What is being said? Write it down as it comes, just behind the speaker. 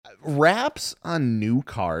wraps on new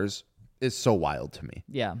cars is so wild to me.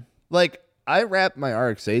 Yeah. Like, I wrapped my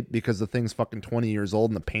RX-8 because the thing's fucking 20 years old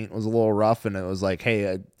and the paint was a little rough, and it was like,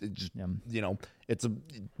 hey,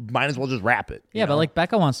 might as well just wrap it. Yeah, but like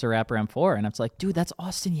Becca wants to wrap her M4, and it's like, dude, that's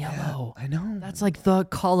Austin yellow. I know. That's like the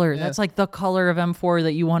color. Yeah. That's like the color of M4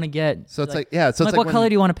 that you want to get. So it's like, yeah. So I'm it's like, what color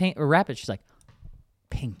do you want to paint or wrap it? She's like,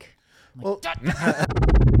 pink. Well,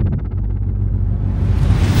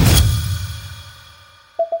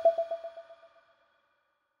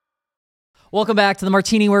 welcome back to the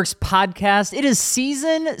Martini Works podcast. It is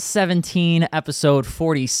season 17, episode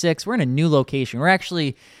 46. We're in a new location. We're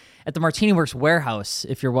actually at the Martini Works warehouse.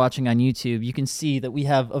 If you're watching on YouTube, you can see that we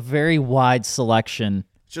have a very wide selection.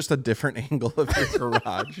 It's just a different angle of your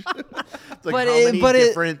garage. it's like how many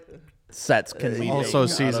different sets can we also make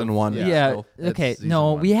season one. Yeah. Okay.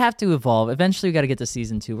 No, we have to evolve. Eventually, we got to get to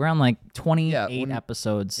season 2. We're on like 28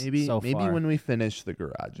 episodes maybe so far. Maybe when we finish the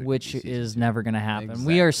garage, which is never going to happen.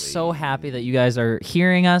 Exactly. We are so happy that you guys are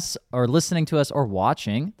hearing us or listening to us or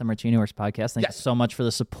watching the Martini Works podcast. Thank you so much for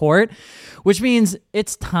the support, which means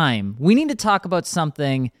it's time. We need to talk about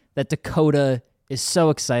something that Dakota is so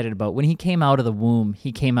excited about. When he came out of the womb,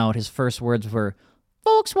 his first words were,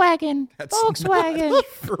 Volkswagen, Volkswagen. Not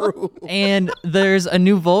true. And there's a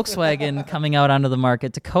new Volkswagen coming out onto the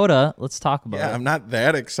market. Dakota, let's talk about it. I'm not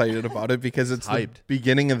that excited about it because it's the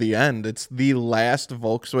beginning of the end. It's the last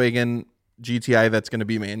Volkswagen GTI that's going to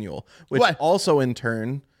be manual, which also in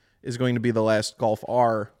turn is going to be the last Golf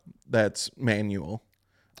R that's manual.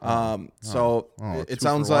 It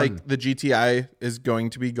sounds like the GTI is going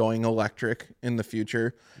to be going electric in the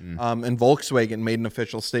future. And Volkswagen made an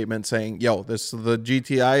official statement saying, yo, this is the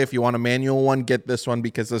GTI. If you want a manual one, get this one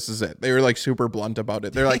because this is it. They were like super blunt about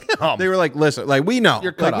it. They're like, listen, like we know,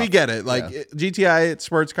 like we get it. Like GTI, it's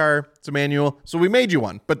sports car, it's a manual. So we made you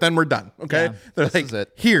one, but then we're done. Okay. Yeah, they're like,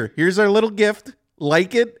 here's our little gift.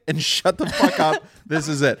 Like it and shut the fuck up. This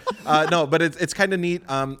is it. No, but it's kind of neat.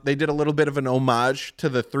 They did a little bit of an homage to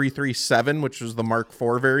the 337, which was the Mark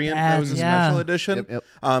IV variant. That was a special edition. Yep.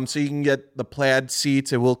 So you can get the plaid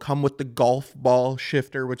seats. It will come with the golf ball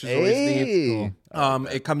shifter, which is always neat. Cool.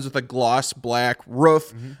 It comes with a gloss black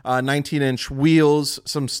roof, 19-inch wheels,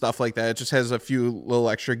 some stuff like that. It just has a few little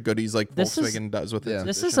extra goodies like Volkswagen does with it.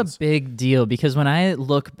 This is a big deal because when I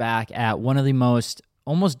look back at one of the most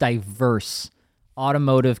almost diverse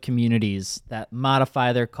automotive communities that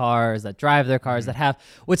modify their cars, that drive their cars, that have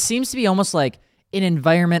what seems to be almost like an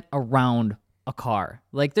environment around a car.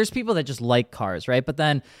 Like there's people that just like cars, right? But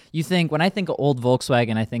then you think, when I think of old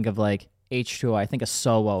Volkswagen, I think of like H2O, I think of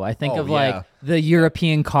SOWO, I think of like the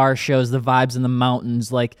European car shows, the vibes in the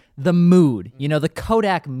mountains, like the mood, the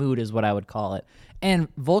Kodak mood is what I would call it.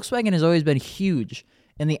 And Volkswagen has always been huge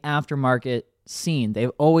in the aftermarket scene.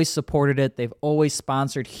 They've always supported it. They've always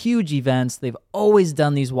sponsored huge events. They've always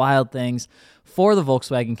done these wild things for the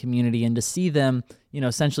Volkswagen community. And to see them,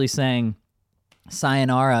 essentially saying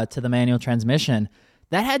sayonara to the manual transmission,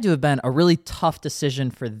 that had to have been a really tough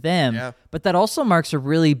decision for them. Yeah. But that also marks a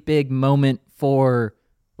really big moment for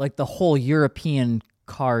like the whole European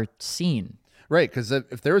car scene. Right, because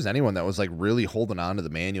if there was anyone that was like really holding on to the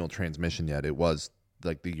manual transmission yet, it was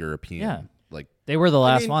like the European. Yeah. Like they were the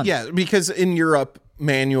last ones. Yeah, because in Europe,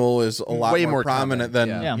 manual is a lot more prominent than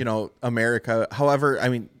America. However, I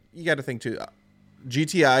mean, you got to think too.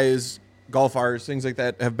 GTIs, Golf Rs, things like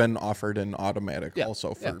that have been offered in automatic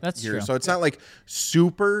also for years. True. So it's not like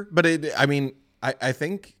super, but I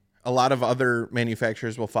think a lot of other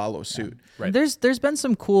manufacturers will follow suit. Yeah. Right. There's been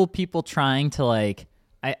some cool people trying to like.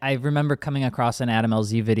 I remember coming across an Adam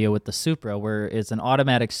LZ video with the Supra where it's an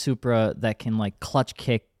automatic Supra that can like clutch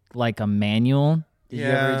kick like a manual. Did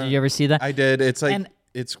you ever see that? I did. It's like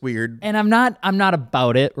it's weird. And I'm not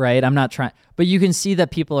about it, right? I'm not trying, but you can see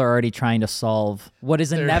that people are already trying to solve what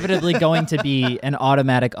is inevitably going to be an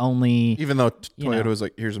automatic only. Even though Toyota was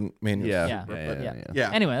like, here's a manual.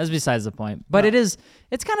 Yeah. Anyway, that's besides the point. But it's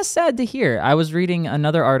kind of sad to hear. I was reading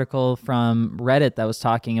another article from Reddit that was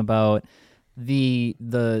talking about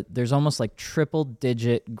there's almost like triple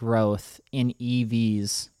digit growth in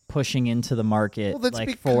EVs pushing into the market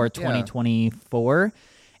for 2024.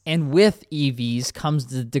 And with EVs comes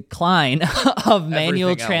the decline of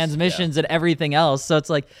manual transmissions and everything else. So it's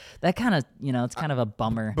like that kind of, it's kind of a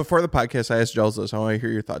bummer. Before the podcast, I asked Giles this. I want to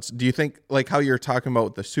hear your thoughts. Do you think, like how you're talking about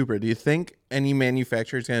with the Supra, do you think any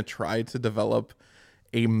manufacturer is going to try to develop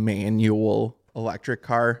a manual electric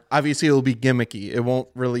car? Obviously, it'll be gimmicky. It won't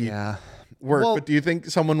really work. But do you think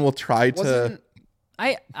someone will try to?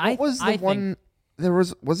 What was the one? There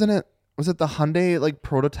wasn't it Was it the Hyundai like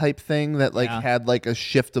prototype thing that like Yeah. had like a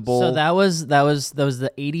shiftable? So that was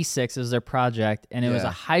the 86 is their project, and it was Yeah.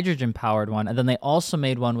 a hydrogen powered one, and then they also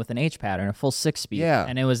made one with an H pattern, a full 6-speed. Yeah.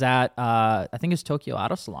 And it was at I think it was Tokyo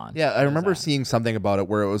Auto Salon. Yeah, I remember seeing something about it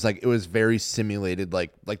where it was like it was very simulated,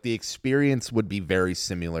 like the experience would be very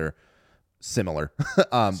similar. Similar.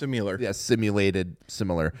 Yeah, simulated,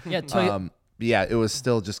 similar. Yeah, Yeah, it was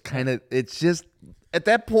still just kind of. It's just at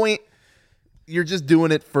that point, you're just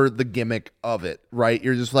doing it for the gimmick of it, right?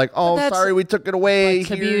 You're just like, oh, that's- sorry, we took it away. but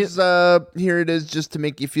to be- Here's here it is, just to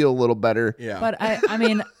make you feel a little better. Yeah. But I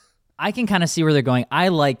mean, I can kind of see where they're going. I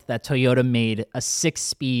liked that Toyota made a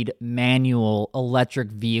 6-speed manual electric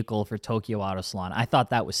vehicle for Tokyo Auto Salon. I thought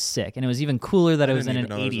that was sick, and it was even cooler that it was in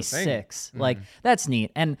didn't an even know it was a thing. 86. Like that's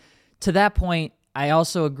neat. And to that point, I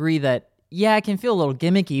also agree that yeah, it can feel a little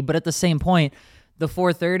gimmicky, but at the same point, the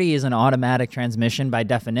 430 is an automatic transmission by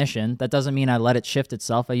definition. That doesn't mean I let it shift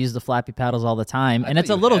itself. I use the flappy paddles all the time, and it's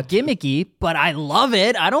a little gimmicky, but I love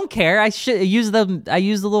it. I don't care. I use the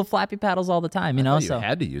little flappy paddles all the time. You know, You so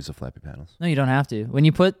had to use the flappy paddles. no, you don't have to. When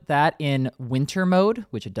you put that in winter mode,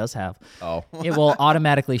 which it does have, Oh, it will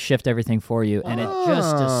automatically shift everything for you, and it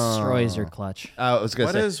just destroys your clutch. I was gonna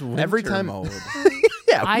What say is winter every time. mode?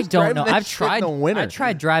 Yeah, I who's don't driving know. that I've shit tried. in the winter. I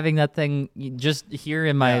tried driving that thing just here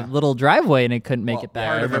in my little driveway, and it couldn't make it back.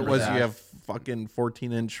 Part of it remember was that. you have fucking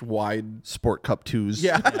 14-inch wide. Sport Cup 2s.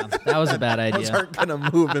 Yeah. That was a bad Those idea. aren't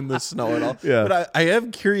gonna move in the snow at all. Yeah. But I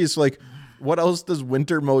am curious, like, what else does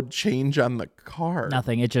winter mode change on the car?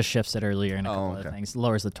 Nothing. It just shifts it earlier and a couple okay. other things.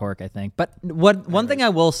 Lowers the torque, I think. But one thing I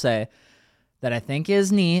will say that I think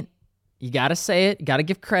is neat. You got to say it. You got to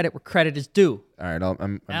give credit where credit is due. All right, I'm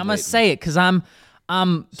gonna waiting. say it because I'm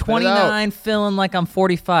 29, feeling like I'm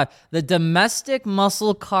 45. The domestic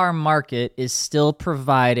muscle car market is still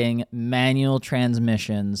providing manual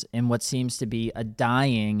transmissions in what seems to be a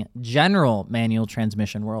dying general manual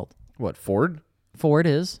transmission world. What, Ford? Ford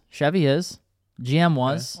is, Chevy is, GM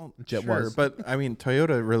was. Jet Sure, was. but I mean,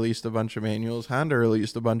 Toyota released a bunch of manuals. Honda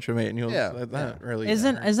released a bunch of manuals. Yeah, That really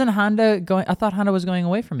Isn't Honda going? I thought Honda was going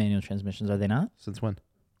away from manual transmissions. Are they not? Since when?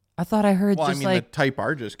 I thought I heard Well, I just mean, like the Type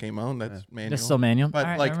R just came out. That's manual. it's still manual. But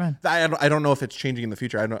All right, like, never mind. I don't know if it's changing in the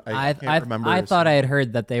future. I can't remember. I thought I had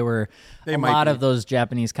heard that they were They a might lot be. of those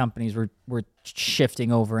Japanese companies were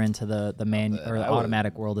shifting over into the or the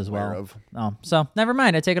automatic world as aware well. of. Oh, so never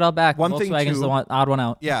mind. I take it all back. One thing, Volkswagen's too- the odd one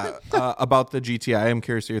out. Yeah, about the GTI. I'm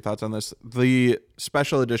curious to your thoughts on this. The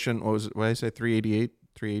special edition, what was it? What did I say? 388,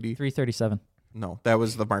 380? 337, No, that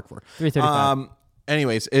was the Mark IV. 335.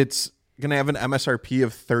 Anyways, it's gonna have an MSRP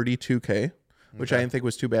of $32K, which I didn't think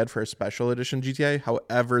was too bad for a special edition GTI.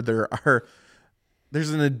 However,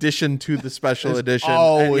 there's an addition to the special edition.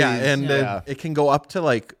 always- and yeah. it can go up to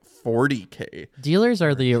like $40K. Dealers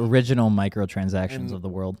are the original microtransactions of the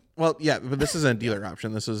world. Well, yeah, but this isn't a dealer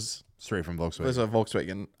option. This is Straight from Volkswagen. a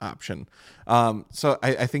Volkswagen option. So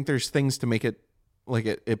I think there's things to make it like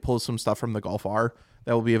it pulls some stuff from the Golf R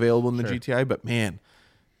that will be available in the GTI. But man,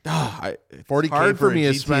 it's 40K hard for for me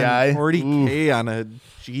a to spend GTI? 40K on a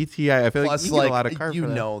GTI. I feel like Plus, you can like, get a lot of car you for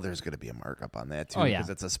that. know there's going to be a markup on that, too. Oh, yeah. Because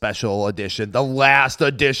it's a special edition. The last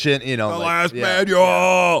edition, you know. The like, last yeah.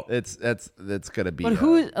 manual. It's going to be. But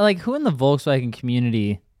who in the Volkswagen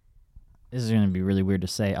community? This is going to be really weird to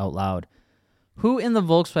say out loud. Who in the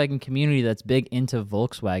Volkswagen community that's big into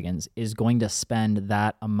Volkswagens is going to spend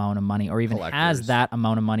that amount of money, or even has Collectors. that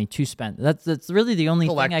amount of money to spend? That's really the only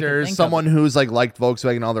thing I can collectors, think someone of. who's like liked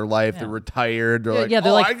Volkswagen all their life, they're retired, they're like, Yeah,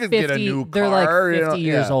 they're oh, like I could 50. get a new car. They're like 50 you know?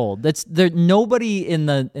 years Yeah. old. They're nobody in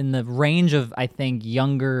the range of I think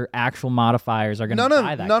younger actual modifiers are going to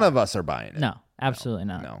buy that. None car. of us are buying it. No, absolutely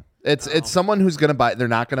not. No. It's someone who's gonna buy. They're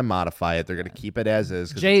not gonna modify it. They're gonna keep it as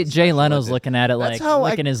is. 'cause Jay it's a special Leno's edition. looking at it That's like how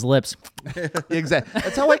licking his lips. Exactly.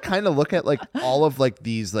 That's how I kind of look at like all of like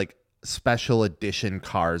these like special edition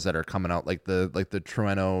cars that are coming out, like the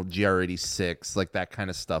Trento GR86, like that kind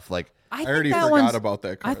of stuff. Like I already forgot about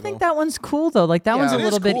that car. I think though. that one's cool though. Like that one's a it is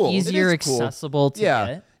little bit cool. It easier, is cool. accessible to yeah,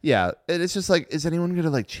 get. yeah. And it's just like, is anyone gonna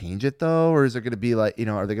like change it though, or is it gonna be like, you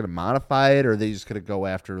know, are they gonna modify it, or are they just gonna go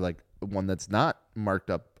after like one that's not marked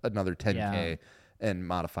up another 10K? Yeah. And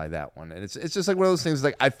modify that one. And it's just like one of those things,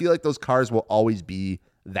 like I feel like those cars will always be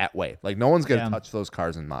that way. Like no one's gonna Yeah. touch those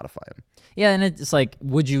cars and modify them. Yeah, and it's like,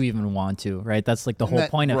 would you even want to? Right? That's like the whole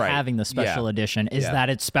that- point of right. having the special Yeah. edition is Yeah. that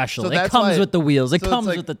it's special. So It that's comes why- with the wheels. It so it's comes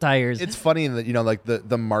like- with the tires. It's funny that, you know, like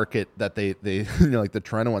the market that they you know, like the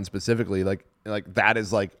Trento one specifically, like that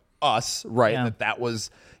is like us, right? Yeah. That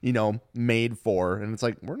was, you know, made for, and it's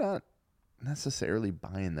like we're not necessarily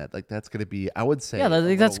buying that. Like that's gonna be, I would say, Yeah,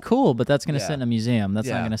 that's cool, but that's going to Yeah. sit in a museum. That's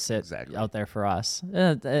not Yeah, going to sit exactly. out there for us.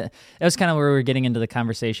 It was kind of where we were getting into the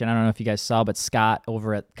conversation. I don't know if you guys saw, but Scott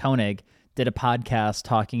over at Koenig did a podcast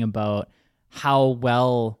talking about how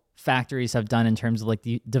well factories have done in terms of like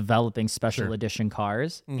developing special edition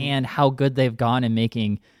cars and how good they've gone in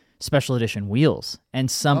making special edition wheels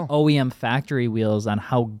and some OEM factory wheels on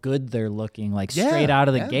how good they're looking, like straight out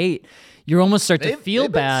of the gate. You almost start to feel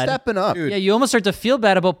They've been bad. stepping up. Yeah, you almost start to feel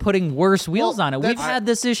bad about putting worse wheels on it. We've had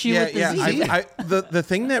this issue with the Z. The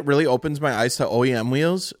thing that really opens my eyes to OEM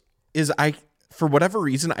wheels is for whatever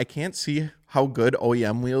reason, I can't see how good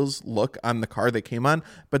OEM wheels look on the car they came on.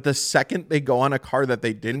 But the second they go on a car that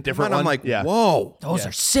they didn't come on, I'm like, whoa, Those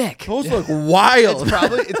are sick. those look wild.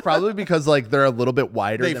 It's probably because like they're a little bit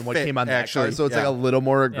wider They than what fit, came on that actually, car, so it's like yeah. a little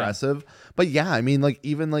more aggressive. But yeah, I mean, like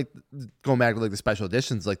even like going back to like the special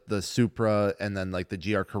editions, like the Supra and then like the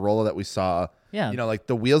GR Corolla that we saw. Yeah. You know, like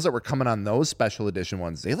the wheels that were coming on those special edition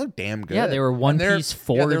ones, they look damn good. Yeah, they were And one-piece they're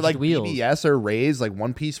forged like wheels. BBS or raised, like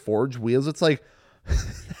one piece forged wheels. It's like,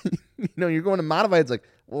 you know, you're going to modify. It's like,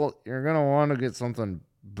 well, you're gonna want to get something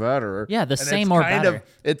better. Yeah, the And same it's or kind better.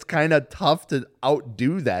 It's kind of tough to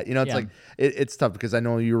outdo that. You know, it's Yeah. like it's tough because I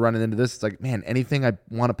know you're running into this. It's like, man, anything I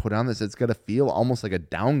want to put on this, it's gonna feel almost like a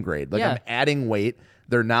downgrade. Like Yeah. I'm adding weight.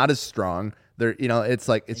 They're not as strong. They're, you know, it's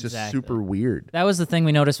like it's just Exactly. super weird. That was the thing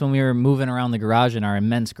we noticed when we were moving around the garage in our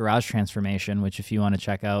immense garage transformation, which if you want to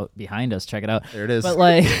check out behind us, check it out. There it is. But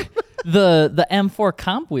like the M4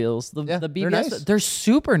 comp wheels, the they're BBS, nice. they're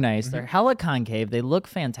super nice. They're hella concave. They look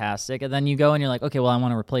fantastic. And then you go and you're like, okay, well, I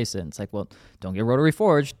want to replace it. And it's like, well, don't get rotary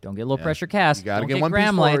forged. Don't get low pressure cast. You gotta don't get get one-piece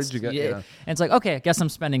gram lights. forged, you got- Yeah. yeah. And it's like, okay, I guess I'm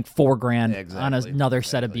spending $4,000 on Exactly, another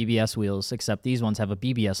set of BBS wheels, except these ones have a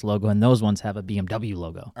BBS logo and those ones have a BMW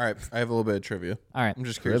logo. All right, I have a little bit of trivia. All right. I'm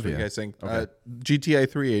just curious what you Trivia. guys think. GTI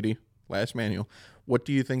 380, last manual. What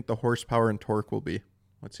do you think the horsepower and torque will be?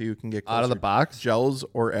 Let's see who can get closer. Out of the box. Gels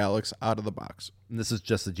or Alex out of the box? And this is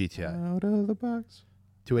just the GTI Out of the box.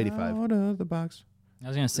 285 Out of the box. I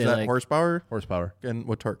was going to say Is that like, horsepower horsepower, and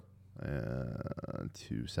what torque?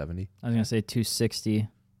 270. I was going to say 260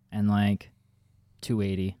 and like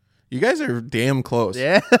 280. You guys are damn close.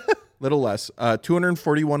 Yeah. Little less.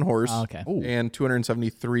 241 horse. Oh, okay. Ooh. And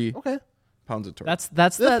 273 Okay. pounds of torque.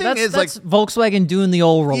 That's The thing is, that's Volkswagen doing the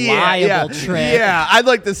old reliable trick. Yeah, I'd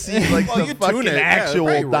like to see like Well, the you fucking tune it. Yeah, it actual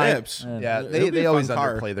probably dyno- rips. Yeah, It'll they be a always fun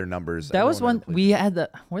car. underplay their numbers. That was Everyone one underplays we their- had.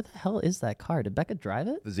 Where the hell is that car? Did Becca drive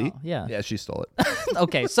it? the Z. Oh, yeah. Yeah, she stole it.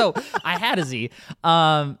 Okay, so I had a Z. It's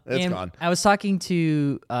And gone. I was talking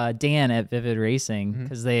to Dan at Vivid Racing Mm-hmm.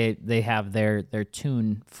 because they have their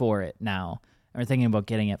tune for it now. And we're thinking about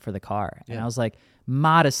getting it for the car. And I was like,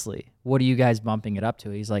 modestly, what are you guys bumping it up to?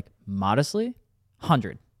 He's like, modestly,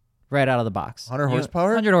 100, right out of the box. 100 horsepower?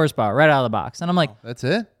 100 horsepower, right out of the box. And I'm like, That's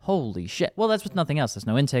it. holy shit. Well, that's with nothing else. There's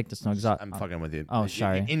no intake. There's no exhaust. I'm fucking with you. Oh, An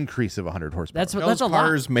sorry. Increase of 100 horsepower. That's Those a lot.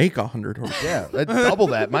 cars make 100 horse. yeah, that's double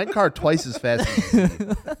that. My car twice as fast.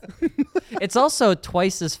 As It's also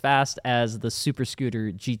twice as fast as the Super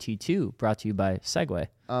Scooter GT2 brought to you by Segway.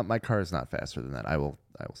 my car is not faster than that. I will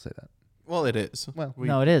say that. Well, it is. Well,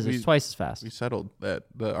 No, it is. It's twice as fast. We settled that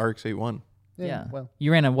the RX-8 won. Yeah. Well,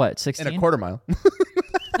 You ran a what, 16? in a quarter mile.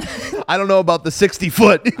 I don't know about the 60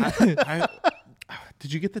 foot.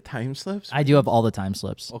 Did you get the time slips? I do have all the time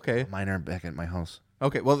slips. Okay. Mine are back at my house.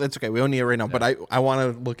 Okay. Well, that's okay. We don't need it right now, but I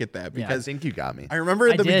want to look at that I because think you got me. I remember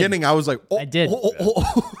at I the did. beginning I was like, oh, I did.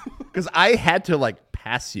 oh. Because I had to like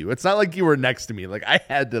pass you. It's not like you were next to me. Like I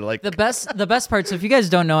had to like. The best part, so if you guys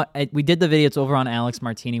don't know, we did the video, it's over on Alex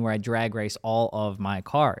Martini, where I drag race all of my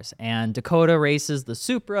cars. And Dakota races the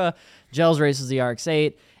Supra, Gels races the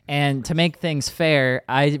RX-8, and to make things fair,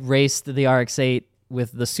 I raced the RX-8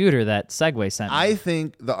 with the scooter that Segway sent me. I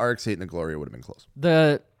think the RX-8 and the Gloria would have been close.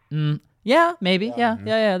 Yeah, maybe.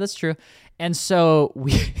 Yeah, that's true. And so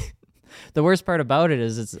we the worst part about it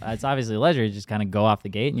is it's obviously a leisure. You just kind of go off the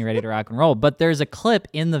gate and you're ready to rock and roll. But there's a clip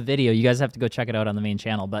in the video. You guys have to go check it out on the main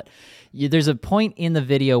channel. But there's a point in the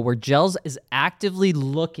video where Gels is actively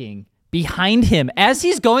looking behind him as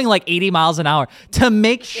he's going like 80 miles an hour to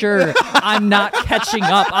make sure I'm not catching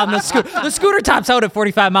up on the scooter. The scooter tops out at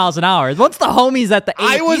 45 miles an hour. Once the homie's at the 80,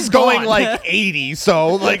 I was he's going gone. like 80,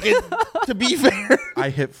 so like to be fair, I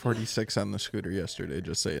hit 46 on the scooter yesterday,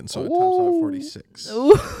 just saying. So it tops out at 46. I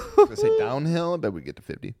was gonna say downhill. I bet we get to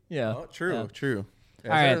 50. yeah. Oh, true.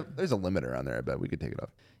 All right. There's a limiter on there. I bet we could take it off.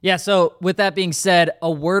 Yeah, so with that being said, a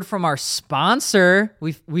word from our sponsor.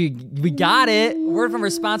 We got it. A word from our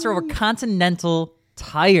sponsor over Continental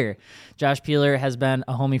Tire. Josh Peeler has been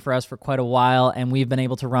a homie for us for quite a while, and we've been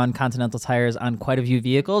able to run Continental tires on quite a few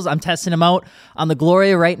vehicles. I'm testing them out on the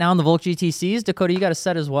Gloria right now in the Volk GTCs. Dakota, you got a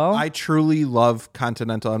set as well? I truly love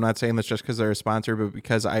Continental. I'm not saying this just because they're a sponsor, but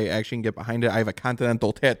because I actually can get behind it. I have a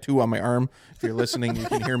Continental tattoo on my arm. If you're listening, you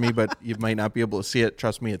can hear me, but you might not be able to see it.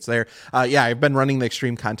 Trust me, it's there. Yeah, I've been running the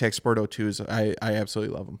Extreme Contact Sport 02s. I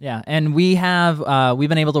absolutely love them. Yeah, and we've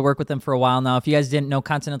been able to work with them for a while now. If you guys didn't know,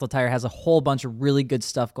 Continental Tire has a whole bunch of really good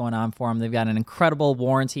stuff going on for them. They've got an incredible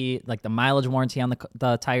warranty, like the mileage warranty on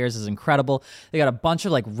the tires is incredible. They got a bunch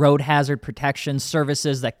of like road hazard protection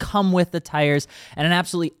services that come with the tires, and an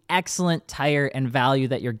absolutely excellent tire and value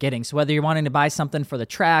that you're getting. So whether you're wanting to buy something for the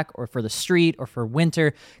track or for the street or for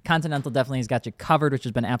winter, Continental definitely has got you covered, which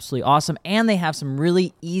has been absolutely awesome. And they have some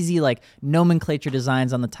really easy like nomenclature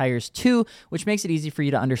designs on the tires too, which makes it easy for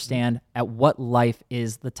you to understand at what life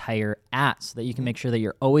is the tire at, so that you can make sure that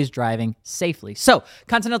you're always driving safely. So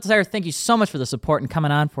Continental Tire, thank you so much for the support and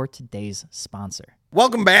coming on for today's sponsor.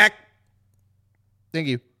 Welcome back. Thank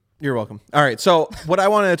you. You're welcome. All right. So what I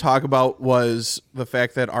wanted to talk about was the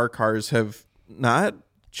fact that our cars have not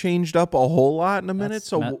changed up a whole lot in a minute.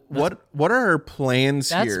 So what are our plans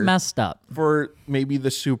That's here messed up. for maybe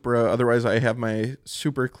the Supra? Otherwise, I have my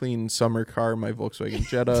super clean summer car, my Volkswagen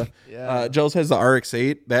Jetta. Gels has the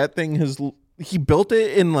RX-8. That thing he built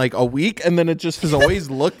it in like a week, and then it just has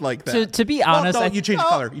always looked like that. To be honest, you changed the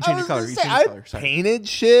color. You changed the color. You changed the color. Sorry. Painted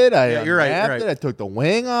shit. you're right, you're right. It. I took the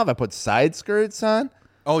wing off. I put side skirts on.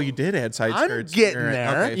 Oh, you did add side I'm skirts. getting You're right.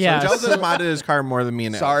 there. Okay, Yeah. So Gels has modded his car more than me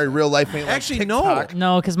and Alex. Sorry, real life ain't like Actually, no. TikTok.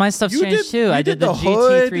 no, because my stuff's You changed did- too. you I did did the the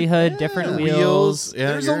hood. GT3 hood, Yeah. different The wheels.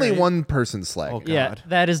 Yeah, There's you're only right. one person slacking. Oh, Yeah, God.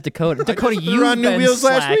 that is Dakota. Dakota, just threw you've on new been wheels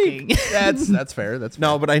last slacking. week. That's fair. That's fair.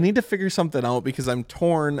 No, but I need to figure something out because I'm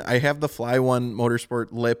torn. I have the Fly One Motorsport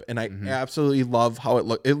lip, and I absolutely love how it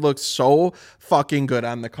looks. It looks so fucking good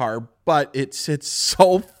on the car, but it sits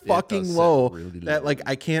so fucking sit low really that low. like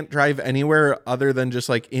I can't drive anywhere other than just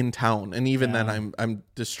like in town, and even then I'm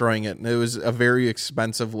destroying it. And it was a very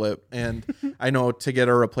expensive lip, and I know to get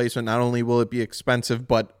a replacement, not only will it be expensive,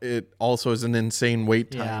 but it also is an insane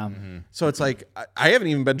wait time. Yeah. So it's like I haven't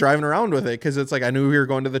even been driving around with it because it's like I knew we were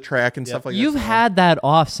going to the track and stuff like that. You've had that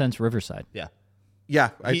off since Riverside. yeah.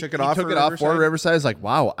 Yeah, I took it off. Took for it off for Riverside. Riverside. It's like,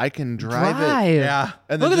 wow, I can drive it. Yeah.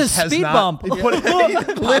 And Look then at just this has speed not- bump. He put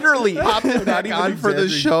it, literally popped it back even on for the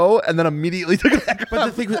exaggerating. show, and then immediately took it back But off.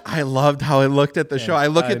 the thing was, I loved how it looked at the show. I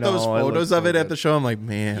look I at those know, it photos looks of so it at good. the show. I'm like,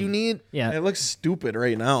 man, You need. Yeah. it looks stupid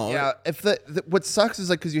right now. Yeah, if the what sucks is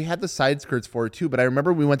like because you had the side skirts for it too, but I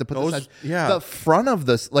remember we went to put Those- the front of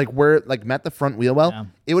this like where it, like met the front wheel well, Yeah.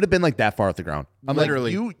 it would have been like that far off the ground. I'm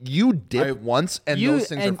Literally. like, you dip once and You- those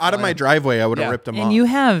things and- are Out of my flying. driveway, I would have Yeah. ripped them And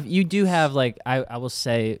off. you do have like I will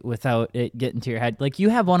say without it getting to your head, like you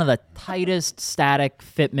have one of the tightest static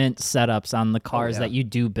fitment setups on the cars that you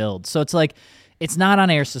do build. So it's like it's not on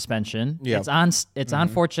air suspension. Yeah. It's on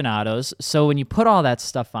Fortunatos. So when you put all that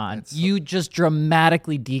stuff on, you just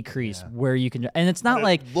dramatically decrease where you can. And it's not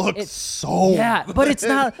like looks it- so yeah, but it's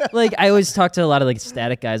not like I always talk to a lot of like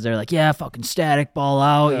static guys. They're like, yeah, fucking static ball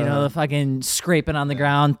out, you know, the fucking scraping on the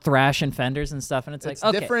ground, thrashing fenders and stuff. And it's, It's like,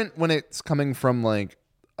 okay, different when it's coming from like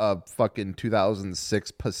a fucking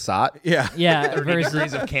 2006 Passat. Yeah. yeah, 30 degrees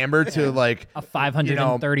versus of camber to like a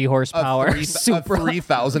 530 horsepower a Supra.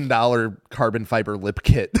 $3,000 carbon fiber lip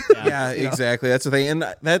kit. Yeah, exactly. That's the thing.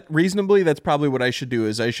 And that reasonably, that's probably what I should do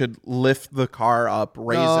is I should lift the car up,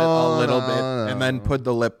 raise it a little bit, and then put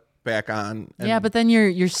the lip back on. And Yeah, but then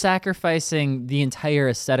you're sacrificing the entire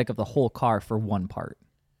aesthetic of the whole car for one part.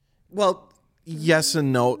 well, yes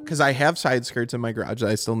and no, because I have side skirts in my garage that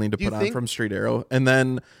I still need to you put on think- from Street Arrow, and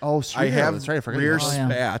then Oh, Street I Arrow, have that's right, I forgot rear about that. Oh,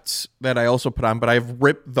 yeah. spats that I also put on, but I've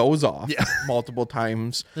ripped those off multiple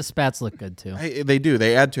times. The spats look good too. They do.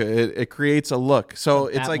 They add to it. It creates a look. So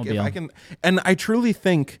it's like if Batmobile. I can, and I truly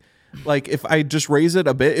think, like if I just raise it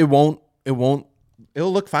a bit, it'll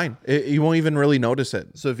look fine. You won't even really notice it.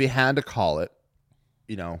 So if you had to call it,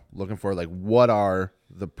 looking for like what are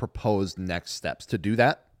the proposed next steps to do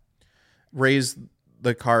that? Raise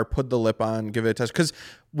the car, put the lip on, give it a test. Because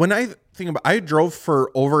when I think about, I drove for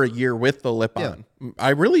over a year with the lip on.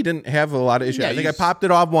 I really didn't have a lot of issues. Yeah, I think you I popped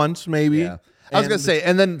it off once, maybe. Yeah. I was gonna say,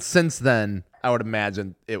 and then since then, I would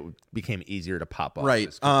imagine it became easier to pop off. Right.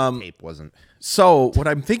 just 'cause the tape wasn't. So what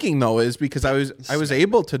I'm thinking though is because I was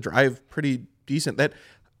able to drive pretty decent, that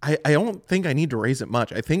I don't think I need to raise it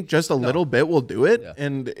much. I think just a little bit will do it,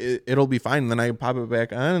 and it'll be fine. Then I can pop it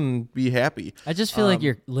back on and be happy. I just feel like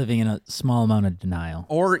you're living in a small amount of denial.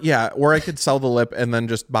 Or I could sell the lip and then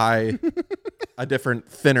just buy a different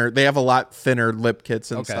thinner. They have a lot thinner lip kits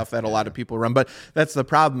and Okay. stuff that a lot of people run. But that's the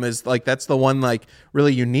problem is like that's the one like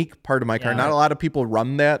really unique part of my car. Yeah. Not a lot of people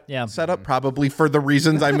run that Yeah. setup, probably for the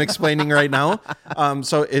reasons I'm explaining right now.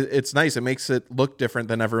 So it's nice. It makes it look different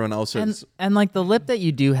than everyone else's. And like the lip that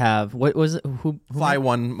you do have, what was it? Who Fly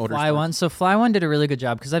One Motorsports. Fly One. So Fly One did a really good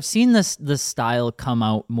job because I've seen this style come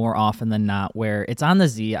out more often than not, where it's on the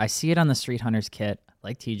Z. I see it on the Street Hunters kit,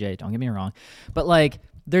 like TJ. Don't get me wrong, but like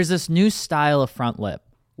there's this new style of front lip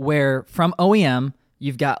where from OEM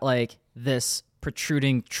you've got like this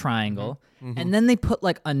protruding triangle. And then they put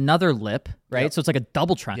like another lip, right? So it's like a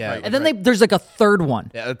double triangle. Yeah, and then there's like a third one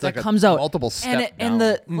Yeah, it's that like a comes out. multiple and step and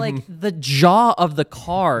the like the jaw of the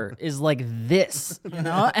car is like this, you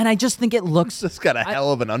know? And I just think it looks It's got a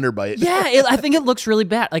hell of an underbite. yeah, I think it looks really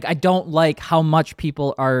bad. Like I don't like how much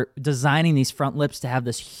people are designing these front lips to have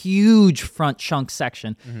this huge front chunk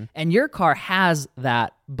section. And your car has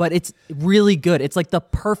that, but it's really good. It's like the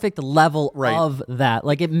perfect level of that.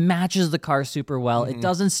 Like it matches the car super well. It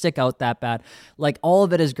doesn't stick out that bad. Like all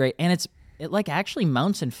of it is great, and it like actually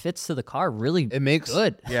mounts and fits to the car really It makes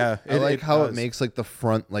good. Yeah, I like how it does. makes like the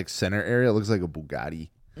front like center area. It looks like a Bugatti.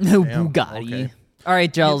 Bugatti. okay. All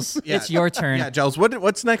right, Gels, it's your turn. Yeah, Giles,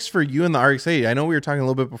 what's next for you in the RX-8? I know we were talking a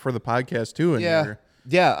little bit before the podcast too. And Yeah,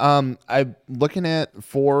 yeah. I'm looking at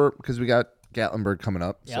because we got Gatlinburg coming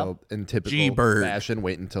up. Yep. So in typical G-Bird. fashion,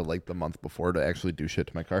 wait until like the month before to actually do shit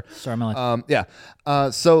to my car. Sorry, my life. Yeah.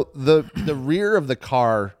 So the rear of the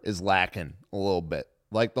car is lacking a little bit.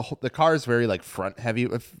 Like the car is very like front heavy.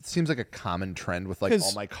 It seems like a common trend with like 'Cause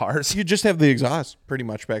all my cars. You just have the exhaust pretty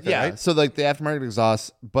much back there, Yeah, right? so like the aftermarket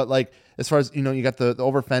exhaust, but like as far as you got the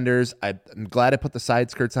over fenders. I'm glad I put the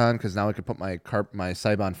side skirts on because now I could put my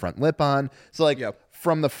Cybon front lip on. So like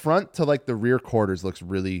from the front to like the rear quarters looks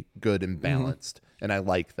really good and balanced, and I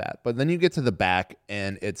like that. But then you get to the back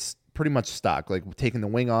and it's pretty much stock, like taking the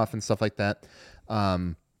wing off and stuff like that.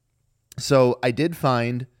 So I did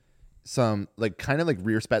find some like kind of like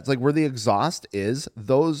rear spats, like where the exhaust is,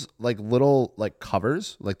 those like little like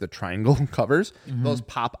covers, like the triangle covers, those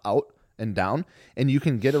pop out and down, and you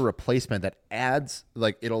can get a replacement that adds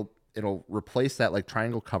like it'll replace that like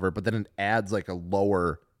triangle cover, but then it adds like a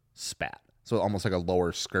lower spat, so almost like a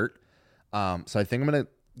lower skirt. So I think I'm gonna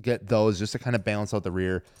get those just to kind of balance out the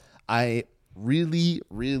rear. I really,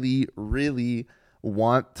 really, really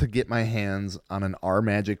want to get my hands on an R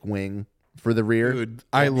Magic wing for the rear. Dude,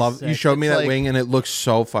 I love sick. you showed me It's that like- wing and it looks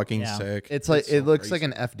so fucking Yeah. sick. It's like so it looks crazy.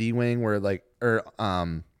 like an FD wing where like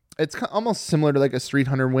it's almost similar to like a Street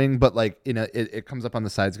Hunter wing, but like it comes up on the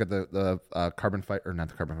sides. It's got the carbon fiber, or not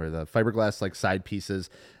the carbon fiber, the fiberglass like side pieces,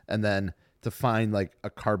 and then to find like a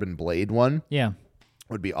carbon blade one Yeah.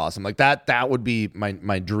 would be awesome. Like that would be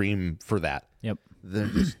my dream for that. Yep. They're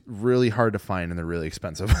just really hard to find and they're really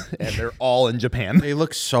expensive, and they're all in Japan. They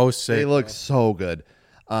look so sick. They look so good.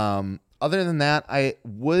 Other than that,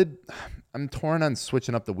 I'm torn on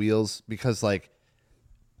switching up the wheels because like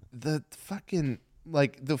the fucking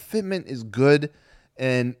like the fitment is good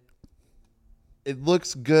and it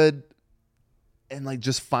looks good, and like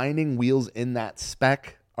just finding wheels in that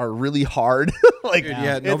spec are really hard. Like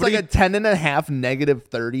yeah, it's nobody- like a 10.5 negative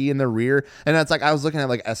 30 in the rear, and that's like I was looking at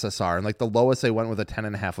like SSR, and like the lowest they went with a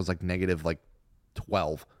 10.5 was like negative like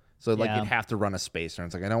 12. So like Yeah. you'd have to run a spacer. And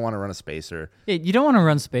it's like I don't want to run a spacer. Yeah, you don't want to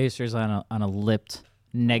run spacers on a lipped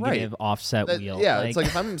negative offset That- wheel. yeah, it's like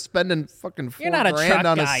if I'm spending fucking $4 not a grand truck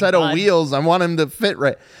on a guy, set bud. of wheels, I want them to fit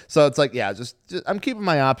right. So it's like just I'm keeping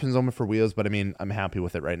my options open for wheels, but I mean I'm happy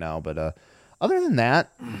with it right now. But other than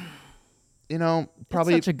that,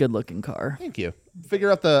 probably such a good looking car. thank you.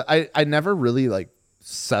 Figure out I never really like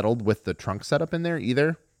settled with the trunk setup in there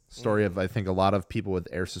either. Story of I think a lot of people with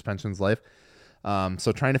air suspension's life.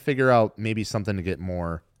 So trying to figure out maybe something to get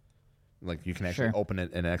more, like you can actually Sure. open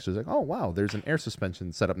it and actually like, oh wow, there's an air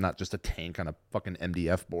suspension setup, not just a tank on a fucking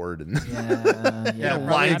MDF board and Yeah, probably a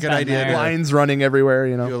lines, good idea to lines running everywhere.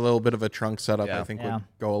 do a little bit of a trunk setup. Yeah. I think Yeah. would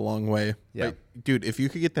go a long way. Yeah. But, dude, if you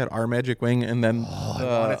could get that R Magic wing and then I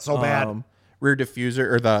want it so bad. rear diffuser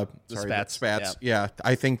or the spats, yeah,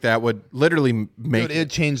 I think that would literally make Dude, it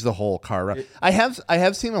changed the whole car. Right? I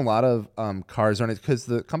have seen a lot of cars on it because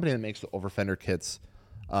the company that makes the over fender kits,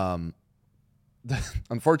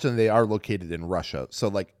 unfortunately, they are located in Russia. So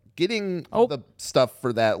like getting the stuff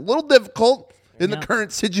for that a little difficult in the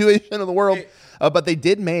current situation of the world. But they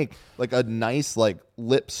did make like a nice like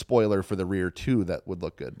lip spoiler for the rear too that would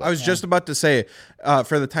look good. But I was just about to say,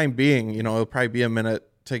 for the time being, it'll probably be a minute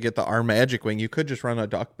to get the R Magic wing. You could just run a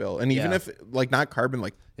duckbill, and even Yeah. if like not carbon,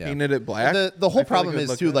 like painted it black. The whole I feel like problem it would is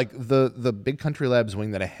look too good. like the Big Country Labs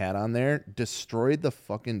wing that I had on there destroyed the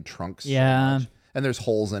fucking trunk. So Yeah. much. and there's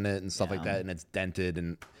holes in it and stuff like that, and it's dented,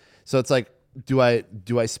 and so it's like, do I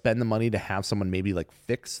spend the money to have someone maybe like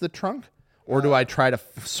fix the trunk, or do I try to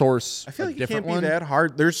source I feel a like it different can't one? be that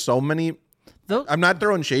hard. There's so many. I'm not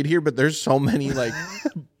throwing shade here, but there's so many like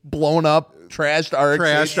Blown up, trashed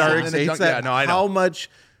RX-8s. RX-8s that I know.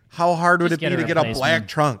 how hard would Just it be get a to get a replacement. black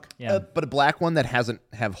trunk? Yeah. But a black one that hasn't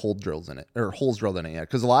have hole drills in it or holes drilled in it yet,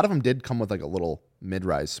 because a lot of them did come with like a little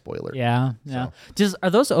mid-rise spoiler. Yeah. Are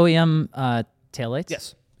those OEM taillights?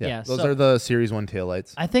 Yes. Yeah, Yeah. Those so- are the Series 1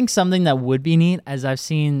 taillights. I think something that would be neat, as I've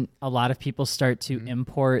seen a lot of people start to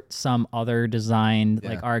import some other designed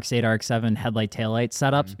like RX-8, RX-7 headlight taillight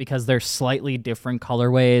setups because they're slightly different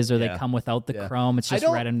colorways, or they Yeah. come without the Yeah. chrome. It's I just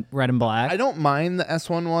don't- red and black. I don't mind the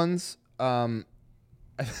S1 ones.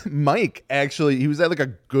 Mike actually, he was at like a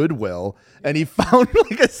Goodwill and he found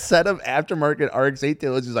like a set of aftermarket RX-8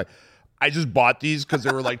 taillights. He's like, I just bought these because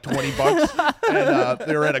they were like $20 and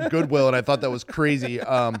they were at a Goodwill, and I thought that was crazy.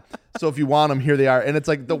 So if you want them, here they are. And it's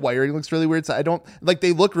like the wiring looks really weird. So I don't like,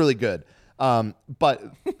 they look really good. But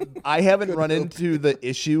I haven't run into the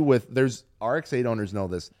issue with, there's RX-8 owners know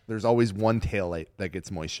this. There's always one taillight that gets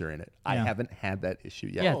moisture in it. I Yeah. haven't had that issue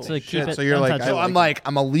yet. yeah, to keep it So you're like, untouchable. So I'm like,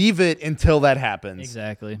 I'm gonna leave it until that happens.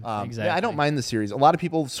 exactly. Yeah, I don't mind the series. A lot of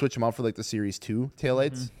people switch them out for like the Series 2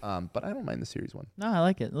 taillights, but I don't mind the Series 1. No, I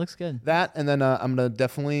like it. It looks good. That, and then I'm gonna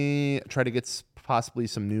definitely try to get possibly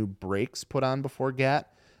some new brakes put on before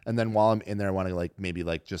GAT, and then while I'm in there, I want to like maybe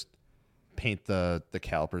like just paint the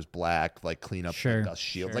calipers black, like clean up Sure, the dust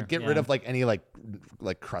shields, sure, like get yeah. rid of like any like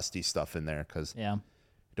crusty stuff in there, because Yeah, you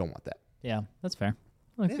don't want that. yeah, that's fair.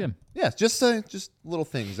 Looks good. Yeah, just little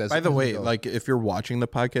things. As By the as way, we go. like if you're watching the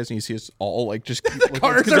podcast and you see us all like just keep looking,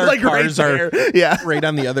 cars 'cause are our like cars right are there. Yeah. right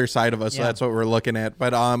on the other side of us, so Yeah. that's what we're looking at.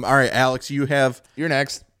 But all right, Alex, you have You're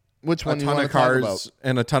next. Which a one do you ton want of to talk cars about?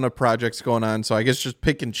 and a ton of projects going on, so I guess just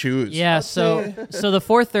pick and choose. Yeah, so the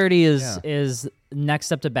 430 is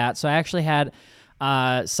next up to bat. So I actually had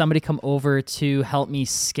somebody come over to help me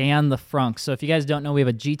scan the frunk. So if you guys don't know, we have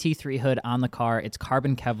a GT3 hood on the car. It's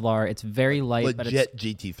carbon Kevlar. It's very light, but it's Legit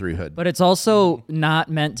GT3 hood. but it's also not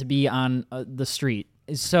meant to be on the street.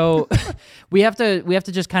 So we have to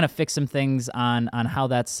just kind of fix some things on how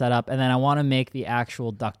that's set up, and then I want to make the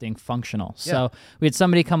actual ducting functional. So we had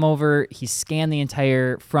somebody come over. He scanned the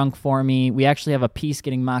entire frunk for me. We actually have a piece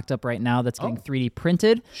getting mocked up right now that's getting 3D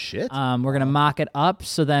printed. Shit. We're gonna mock it up.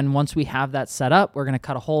 So then once we have that set up, we're gonna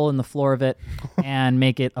cut a hole in the floor of it and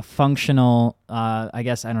make it a functional. I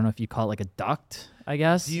guess I don't know if you call it like a duct. I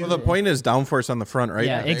guess. Well, the point is downforce on the front, right?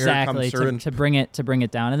 Yeah, The air exactly. comes through and- To bring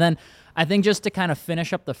it down, and then I think just to kind of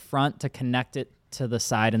finish up the front to connect it to the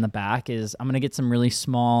side and the back is I'm gonna get some really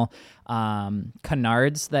small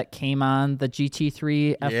canards that came on the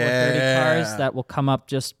GT3 F430 cars that will come up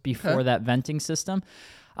just before that venting system.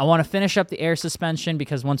 I want to finish up the air suspension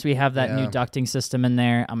because once we have that new ducting system in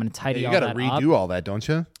there, I'm going to tidy you all got to that redo up. all that, don't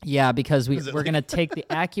you? Yeah, because we're going to take the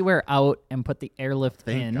AccuAir out and put the airlift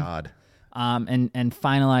Thank in. God. And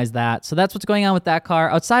finalize that. So that's what's going on with that car.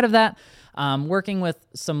 Outside of that, working with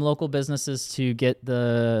some local businesses to get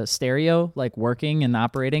the stereo like working and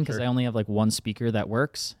operating because I only have like one speaker that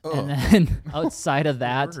works. And then outside of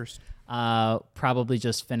that, probably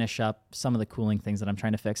just finish up some of the cooling things that I'm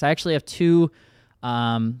trying to fix. I actually have two.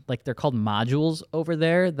 Like they're called modules over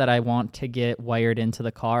there that I want to get wired into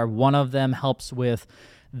the car. One of them helps with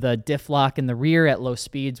the diff lock in the rear at low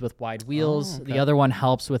speeds with wide wheels. The other one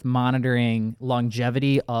helps with monitoring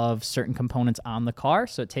longevity of certain components on the car.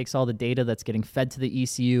 So it takes all the data that's getting fed to the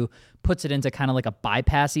ECU, puts it into kind of like a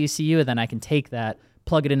bypass ECU, and then I can take that,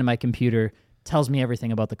 plug it into my computer, tells me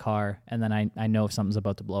everything about the car, and then I know if something's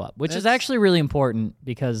about to blow up, which is actually really important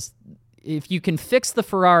because if you can fix the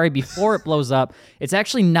Ferrari before it blows up, it's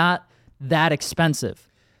actually not that expensive.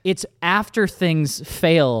 It's after things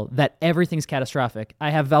fail that everything's catastrophic. I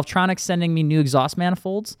have Valvetronics sending me new exhaust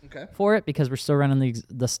manifolds for it because we're still running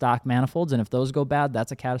the stock manifolds, and if those go bad,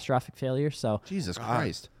 that's a catastrophic failure. So, Jesus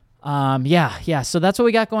Christ. yeah. So that's what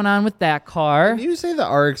we got going on with that car. You say the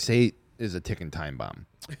RX-8 is a ticking time bomb.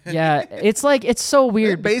 Yeah, it's so They're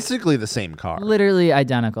weird. basically the same car. Literally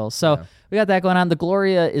identical. So we got that going on. The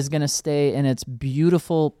Gloria is going to stay in its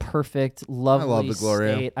beautiful, perfect, lovely love the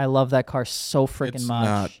Gloria. state. I love that car so freaking It's much.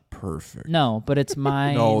 not perfect. No, but it's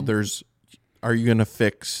mine. No, are you gonna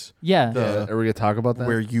fix Yeah. Are we going to talk about that?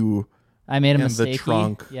 where you I made a and the mistake.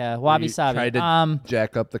 trunk. Yeah, You wabi sabi. tried to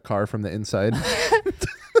jack up the car from the inside.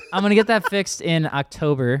 I'm gonna get that fixed in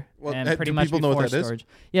October, Well, and do pretty much people know before what that is? storage.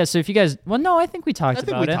 Yeah, so if you guys, no, I think we talked I think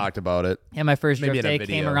about we it. talked about it. Yeah, my first Maybe drift in a day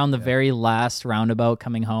came video, around the very last roundabout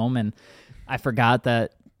coming home, and I forgot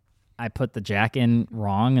that I put the jack in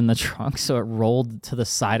wrong in the trunk, so it rolled to the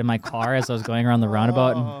side of my car as I was going around the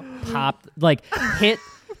roundabout and popped, like hit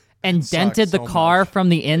and dented the so car from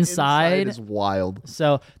the Inside inside. is wild.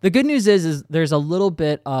 So the good news is there's a little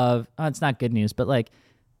bit of it's not good news, but like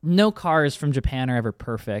no cars from Japan are ever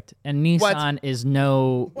perfect, and Nissan is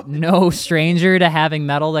no stranger to having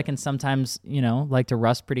metal that can sometimes like to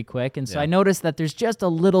rust pretty quick. And so I noticed that there's just a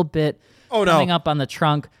little bit coming up on the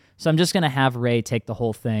trunk. So I'm just gonna have Ray take the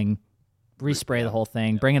whole thing, respray the whole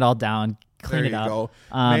thing, bring it all down, clean it up,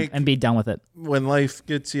 and be done with it. When life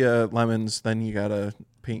gets you lemons, then you gotta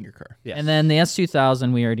paint your car. Yes. And then the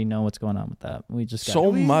S2000, we already know what's going on with that. We just got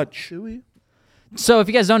So much. Do we? So if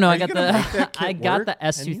you guys don't know, I you got gonna make that kit I got work? the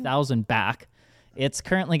S2000 back. It's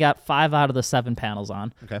currently got 5 out of the 7 panels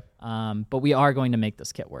on. Okay. But we are going to make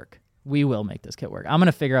this kit work. We will make this kit work. I'm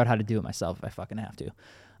gonna figure out how to do it myself if I fucking have to.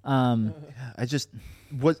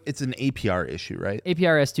 It's an APR issue, right?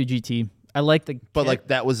 APR S2 GT. I like the But kit. like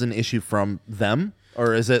that was an issue from them,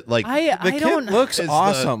 or is it like I The don't kit looks is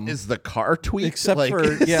awesome, is the car tweaked? except like, for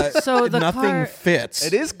So the nothing car- fits.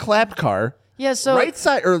 it is clapped car. Yeah, so right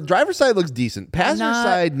side or driver's side looks decent. Passenger not-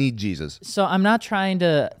 side need Jesus. So I'm not trying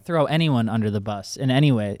to throw anyone under the bus in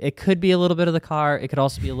any way. It could be a little bit of the car. It could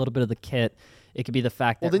also be a little bit of the kit. It could be the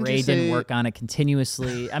fact that didn't you Ray didn't say- work on it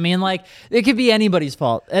continuously. I mean, like, it could be anybody's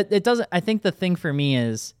fault. It doesn't. I think the thing for me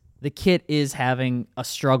is the kit is having a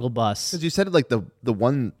struggle bus. Because you said it like the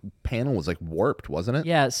one panel was like warped, wasn't it?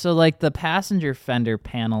 Yeah, so like the passenger fender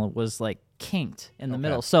panel was like kinked in the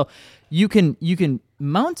middle. So you can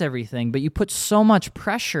mount everything, but you put so much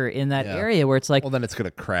pressure in that area where it's like Well, then it's gonna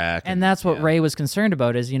crack. and that's what Ray was concerned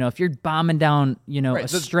about is, if you're bombing down, a the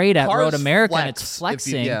straight at cars Road America and flex it's if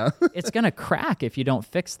flexing, you- it's going to crack if you don't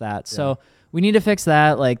fix that. So we need to fix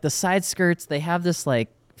that. Like the side skirts, they have this like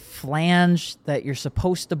flange that you're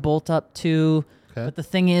supposed to bolt up to. Okay. But the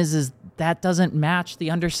thing is that doesn't match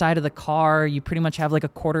the underside of the car. You pretty much have like a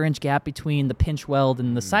 1/4 inch gap between the pinch weld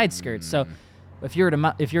and the side skirts. So if you were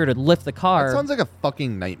to lift the car, That sounds like a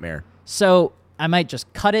fucking nightmare. so I might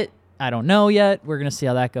just cut it. I don't know yet. We're gonna see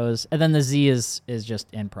how that goes. And then the Z is just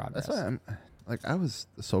in progress. That's why I was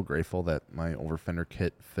so grateful that my overfender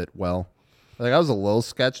kit fit well. Like I was a little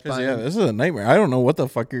sketched by This is a nightmare. I don't know what the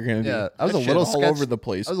fuck you're gonna do. Yeah, I was That a shit little all sketched, over the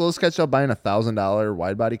place. I was a little sketched out buying $1,000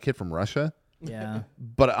 wide body kit from Russia, Yeah.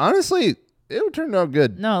 but honestly, it turned out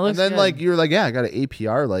good. No, it looks and then good. like you were like, yeah, I got an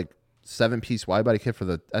APR like 7-piece wide body kit for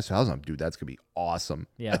the S2000. Dude, that's gonna be awesome.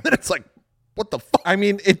 Yeah. And then it's like, what the fuck? I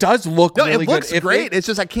mean, it does look No, really it looks good. If great. It's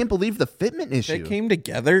just I can't believe the fitment They issue. came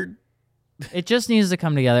together. It just needs to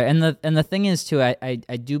come together. And the thing is too, I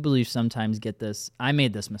do believe sometimes get this. I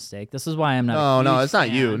made this mistake. This is why I'm not. a No, huge it's not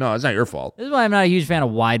fan. you. No, it's not your fault. This is why I'm not a huge fan of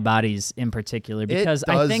wide bodies in particular because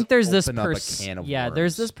I does think there's this open up a can of there's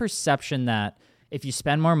worms. this perception that if you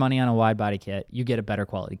spend more money on a wide body kit, you get a better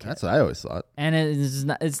quality kit. That's what I always thought. And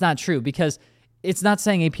it's not true because it's not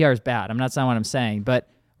saying APR is bad. That's not what I'm saying. But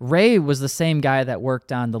Ray was the same guy that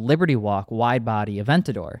worked on the Liberty Walk wide body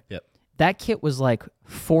Aventador. Yep. That kit was like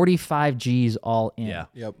 45 G's all in. Yeah.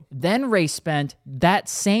 Yep. Then Ray spent that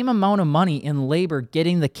same amount of money in labor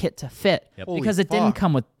getting the kit to fit because Holy it didn't fuck.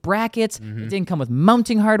 come with brackets, it didn't come with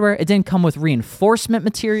mounting hardware, it didn't come with reinforcement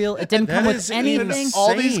material, it didn't come That with is anything. insane.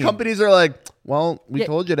 All these companies are like, well, we Yeah.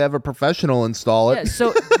 told you to have a professional install it. Yeah,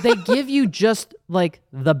 so they give you just like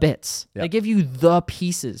the bits. Yeah. They give you the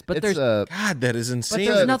pieces, but It's there's God, that is insane.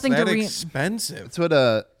 there's that it's nothing that to expensive. it's what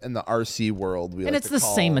in the RC world we and like it's to the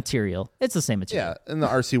call, same material. It's the same material. Yeah, in the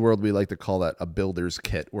RC world we like to call that a builder's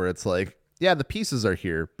kit, where it's like, yeah, the pieces are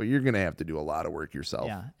here, but you're gonna have to do a lot of work yourself.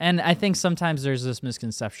 Yeah. And I think sometimes there's this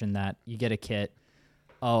misconception that you get a kit,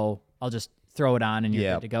 I'll just throw it on and you're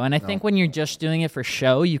Yeah. good to go. And I think when you're just doing it for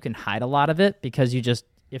show, you can hide a lot of it because you just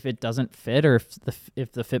if it doesn't fit or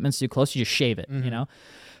if the fitment's too close, you just shave it, Mm-hmm.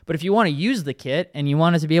 But if you want to use the kit and you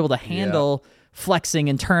want it to be able to handle flexing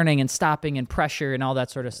and turning and stopping and pressure and all that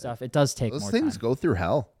sort of stuff, it does take Those more things time. go through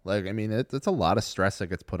hell. Like, I mean, it's a lot of stress that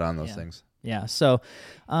gets put on those things. Yeah. So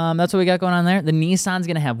that's what we got going on there. The Nissan's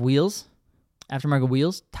going to have wheels, aftermarket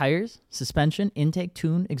wheels, tires, suspension, intake,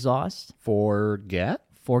 tune, exhaust, Forget?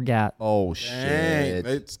 4GAT. Oh Dang, shit!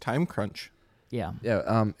 it's time crunch. Yeah.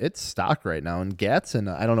 Yeah, it's stock right now, and GAT's in.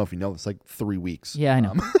 I don't know if you know, it's like 3 weeks. Yeah, I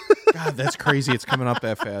know. God, that's crazy. It's coming up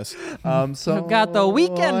that fast. So We've got the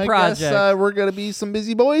weekend I project. Guess, we're gonna be some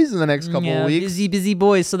busy boys in the next couple of weeks. busy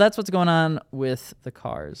boys. So that's what's going on with the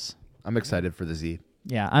cars. I'm excited for the Z.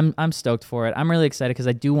 Yeah, I'm stoked for it. I'm really excited because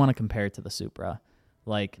I do want to compare it to the Supra.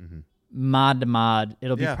 Like, mod to mod,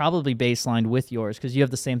 it'll be Yeah. probably baselined with yours because you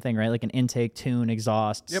have the same thing, right? Like an intake, tune,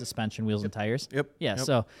 exhaust, suspension, wheels, and tires. Yep. Yeah, Yep.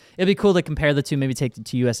 so it'd be cool to compare the two. Maybe take it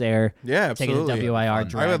to US Air. Yeah, Take it absolutely. to WIR. I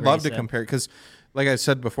drag would love race to it. compare because, like I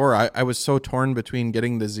said before, I was so torn between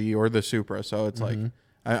getting the Z or the Supra. So it's like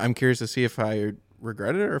I'm curious to see if I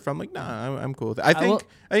regret it or if I'm like, nah, I'm cool with it. I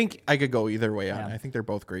think I could go either way on it. I think they're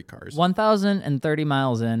both great cars. 1,030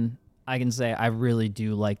 miles in, I can say I really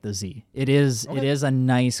do like the Z. It is a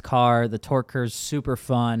nice car. The torque curve's super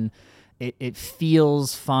fun. It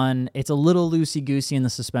feels fun. It's a little loosey goosey in the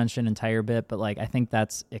suspension and tire bit, but like I think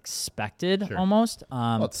that's expected almost.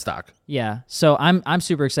 Well, it's stock. Yeah, so I'm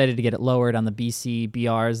super excited to get it lowered on the BC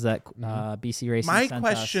BRs that BC Racing My sent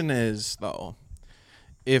question is though,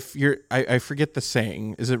 if you're, I forget the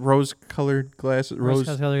saying. Is it rose-colored glasses?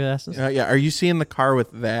 Rose-colored glasses. Yeah. Are you seeing the car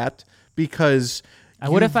with that? Because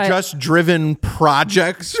would if you've I- just driven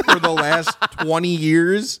projects for the last 20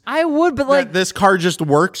 years. I would, but like, This car just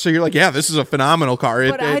works, so you're like, yeah, this is a phenomenal car.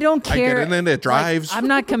 but I don't care. I get in it, it drives. Like, I'm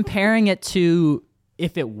not comparing it to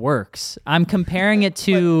if it works. I'm comparing it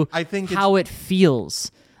to I think how it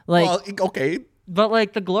feels. Like, well, okay. but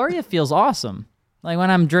like the Gloria feels awesome. Like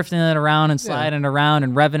when I'm drifting it around and sliding it around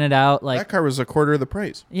and revving it out, like That car was a quarter of the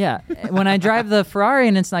price. yeah. When I drive the Ferrari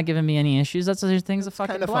and it's not giving me any issues, that's the thing's a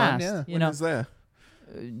fucking kinda fun, blast. yeah. You What know, is that?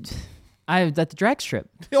 at the drag strip.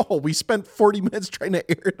 Oh, we spent 40 minutes trying to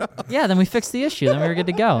air it out. Yeah, then we fixed the issue. Then we were good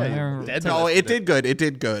to go. No, it did good. It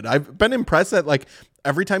did good. I've been impressed that like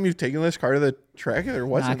every time you've taken this car to the track, there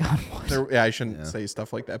wasn't. Knock on wood. There, yeah, I shouldn't say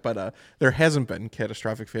stuff like that, but there hasn't been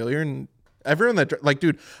catastrophic failure. And everyone that like,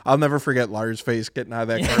 dude, I'll never forget Lars' face getting out of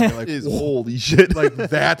that car. And be like, Is holy shit. like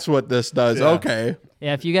that's what this does. Okay.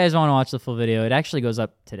 Yeah, if you guys want to watch the full video, it actually goes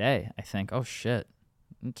up today, I think. Oh shit.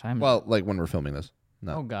 What time is it? Well, like when we're filming this.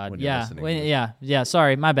 No, Oh God, when you're yeah, listening. Wait, yeah.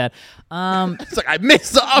 Sorry, my bad. It's like I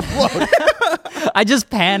missed the upload. I just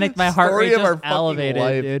panicked. My heart Story rate of our just fucking elevated,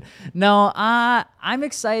 life. dude. No, I'm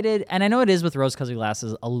excited, and I know it is with rose-colored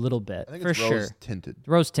glasses a little bit I think for it's sure. rose tinted.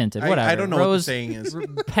 Rose tinted, whatever. I don't know rose, what the saying is.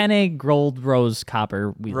 Penne gold rose copper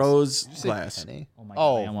wheels. Rose glass. Oh my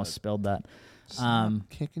God, I almost spilled that.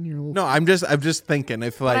 Kicking your little. No, I'm just thinking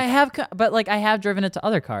if like But I have driven it to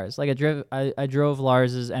other cars. Like I drove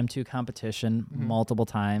Lars's M2 competition multiple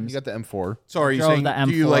times. You got the M4. so are you drove saying the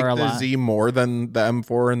do you M4 like a the lot. Z more than the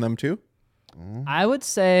M4 and them too? I would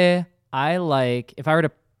say I like if I were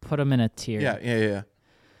to put them in a tier. Yeah.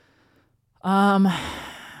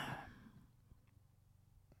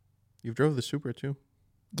 You've drove the Supra too.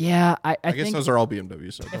 Yeah, I I guess think those are all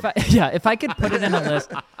BMWs. So if I could put it in a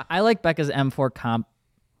list, I like Becca's M4 comp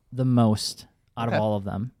the most out of all of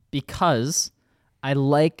them because I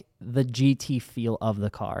like the GT feel of the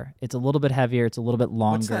car. It's a little bit heavier. It's a little bit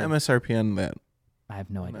longer. what's the MSRP on that I have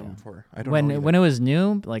no idea. M4? I don't When know. when it was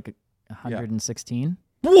new, like 116.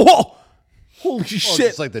 Whoa! Holy Oh, shit!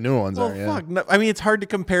 just like the new ones Well, are. Yeah. fuck. No, I mean, it's hard to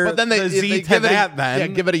compare But then they the Z they to give it that. a, Then yeah,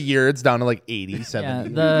 give it a year. It's down to like 80, Yeah,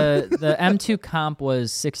 70. the M2 comp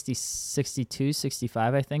was 60, 62,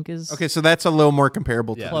 65, I think is. okay, so that's a little more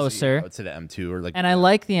comparable. Yeah, To closer. I would say the M2 or like. And I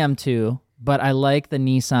like the M2, but I like the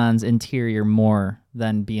Nissan's interior more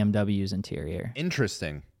than BMW's interior.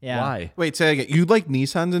 Interesting. Yeah. Why? Wait, say again. You like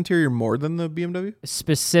Nissan's interior more than the BMW?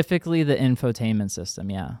 Specifically the infotainment system,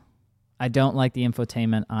 yeah. I don't like the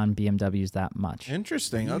infotainment on BMWs that much.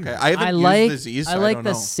 Interesting. Okay, I haven't I used like the Z's. So I like don't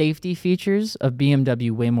the know. safety features of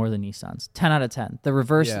BMW way more than Nissan's. 10 out of 10. The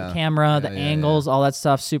reverse Yeah. camera, the Yeah, angles, all that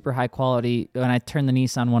stuff, super high quality. When I turn the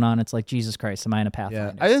Nissan one on, it's like, Jesus Christ, am I in a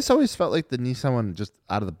Pathfinder? Yeah. I just always felt like the Nissan one just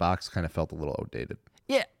out of the box kind of felt a little outdated.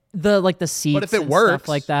 Yeah, the seats But if it and works- stuff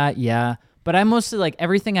like that, yeah. But I mostly like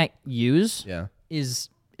everything I use Yeah. is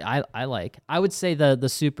I like. I would say the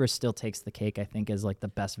Supra still takes the cake. I think is like the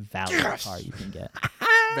best value car you can get.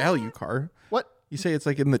 value car. What? You say it's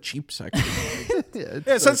like in the cheap section. Yeah,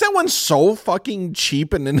 Yeah, since that one's so fucking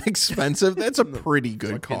cheap and inexpensive, that's a pretty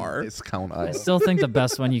good car. Discount I aisle. still think the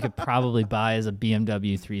best one you could probably buy is a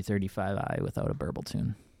BMW 335i without a burble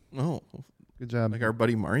tune. Oh, Good job. like our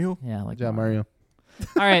buddy Mario. Yeah, like Good job, Mario.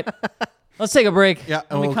 All right, let's take a break. Yeah,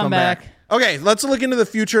 when and we come back. Okay, let's look into the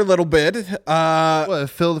future a little bit. What,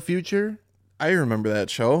 Phil the Future? I remember that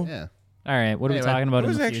show. Yeah. All right, what are we Anyway, talking It about in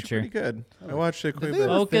was the actually future? pretty good. I watched it quite a they bit.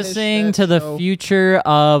 ever Focusing finish to that the show? future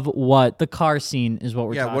of what the car scene is what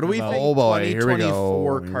we're Yeah, talking what do we about. think Oh, boy, here we go.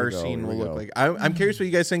 2024 Here we car go, scene here will we look go. like? I'm curious what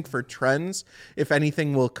you guys think for trends, if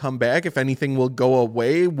anything will come back, if anything will go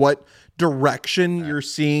away, what direction you're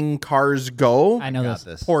seeing cars go. I know Got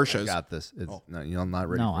this. this. Porsches. I got this. It's, no, you're not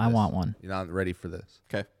ready No, for I this. want one. You're not ready for this.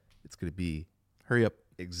 Okay, It's going to be hurry up.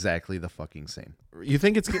 exactly the fucking same. You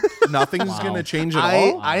think nothing's going to change at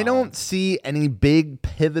all? I don't see any big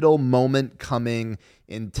pivotal moment coming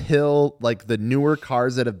until like the newer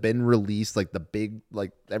cars that have been released, like the big,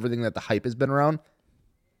 like everything that the hype has been around,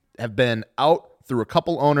 have been out through a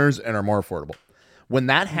couple owners and are more affordable. When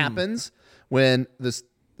that happens, when the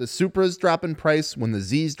Supras drop in price, when the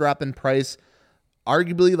Z's drop in price,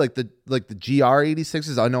 arguably like the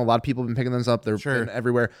GR86s, I know a lot of people have been picking those up. They're been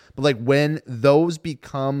everywhere. But like when those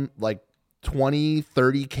become like 20,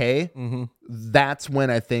 30K, that's when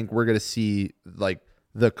I think we're going to see like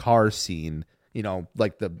the car scene, you know,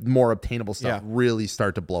 like the more obtainable stuff really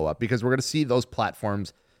start to blow up, because we're going to see those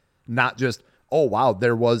platforms not just, oh, wow,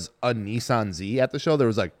 there was a Nissan Z at the show. There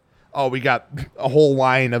was like, oh, we got a whole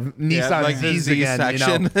line of Nissan like the Zs Z again,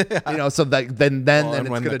 section. you know, so that then Well, it's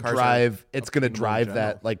when going to the cars drive, are it's going to drive in that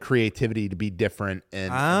general. like creativity to be different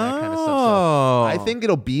and that kind of stuff. Oh. So I think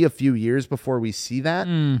it'll be a few years before we see that.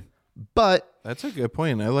 But That's a good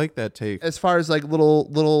point. I like that take. as far as like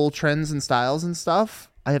little trends and styles and stuff,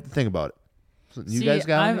 I have to think about it. So you guys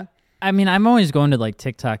got any? I mean, I'm always going to like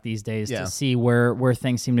TikTok these days Yeah. to see where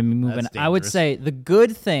things seem to be moving. That's I would dangerous. say the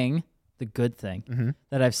good thing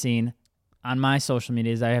that I've seen on my social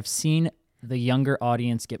media is I have seen the younger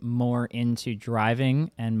audience get more into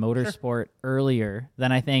driving and motorsport earlier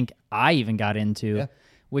than I think I even got into,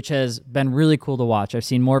 which has been really cool to watch. I've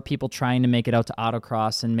seen more people trying to make it out to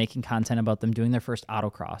autocross and making content about them doing their first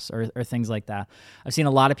autocross or things like that. I've seen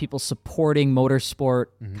a lot of people supporting motorsport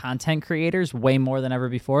content creators way more than ever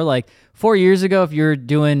before. Like 4 years ago, if you're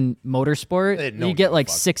doing motorsport, no you one get gave a like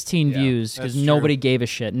fuck. 16 views because that's nobody gave a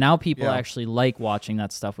shit. Now people Yeah. actually like watching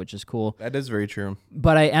that stuff, which is cool. That is very true.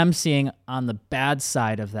 But I am seeing on the bad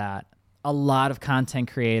side of that a lot of content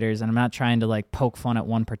creators, and I'm not trying to like poke fun at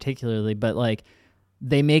one particularly, but like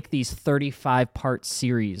they make these 35-part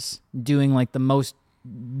series doing like the most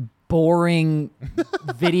boring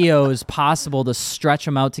videos possible to stretch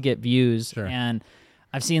them out to get views. And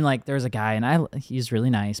I've seen like there's a guy, and he's really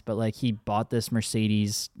nice, but like he bought this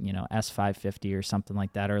Mercedes, you know, S550 or something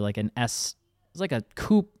like that, or like it's like a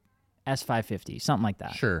coupe S550, something like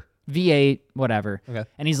that. Sure. V8, whatever. Okay.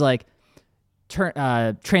 And he's like,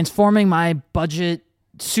 transforming my budget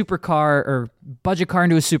supercar or budget car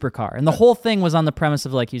into a supercar. And the whole thing was on the premise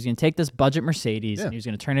of like, he was going to take this budget Mercedes and he was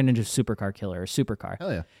going to turn it into a supercar killer or supercar.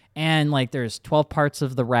 Hell yeah. And like, there's 12 parts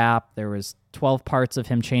of the wrap. There was 12 parts of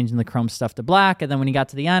him changing the chrome stuff to black. And then when he got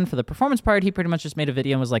to the end for the performance part, he pretty much just made a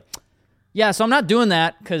video and was like, yeah, so I'm not doing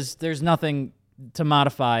that because there's nothing to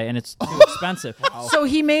modify and it's too expensive. So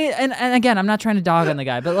he made, and again, I'm not trying to dog on the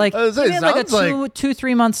guy, but like, I was he gonna say, made like a sounds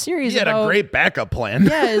 2-3 month series He had about, a great backup plan.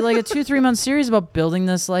 yeah, like a 2-3 month series about building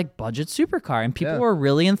this like budget supercar, and people were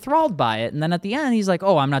really enthralled by it. And then at the end, he's like,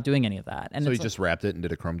 "Oh, I'm not doing any of that." And So he it's like, just wrapped it and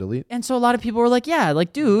did a Chrome delete. and so a lot of people were like, "Yeah,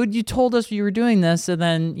 like, dude, you told us you were doing this," and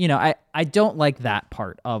then you know, I don't like that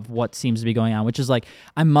part of what seems to be going on, which is like,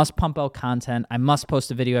 I must pump out content, I must post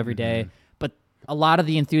a video every day. But a lot of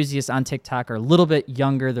the enthusiasts on TikTok are a little bit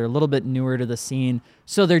younger, they're a little bit newer to the scene,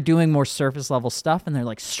 so they're doing more surface level stuff and they're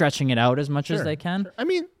like stretching it out as much as they can. I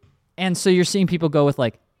mean, And so you're seeing people go with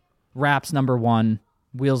like wraps number 1,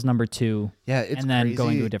 wheels number 2, yeah, it's and then crazy.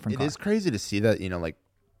 going to a different car. It is crazy to see that, you know, like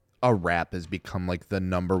a wrap has become like the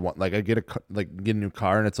number one. Like I get a new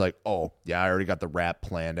car and it's like, oh yeah, I already got the wrap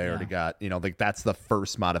planned. I already got, you know, like that's the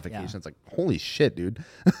first modification. Yeah. It's like, holy shit, dude.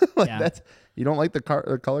 Like Yeah. that's, you don't like the color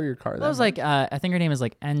of your car. That was like, I think her name is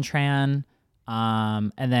like Entran,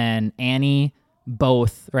 and then Annie,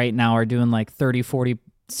 both right now are doing like 30-40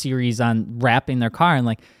 series on wrapping their car. And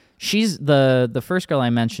like, she's the first girl I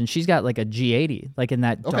mentioned, she's got like a G80, like in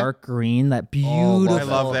that dark green, that beautiful I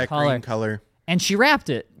love that color. green color. And she wrapped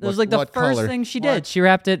it. It was What- like the what first color? thing she did. She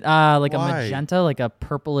wrapped it like Why? a magenta, like a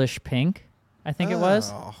purplish pink, I think it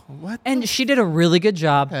was. Oh, what? And she did a really good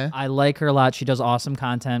job. Okay. I like her a lot. She does awesome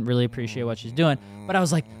content. Really appreciate what she's doing. But I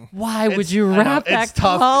was like, why would you I know, wrap that it's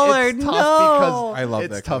tough. color? It's tough No. because I love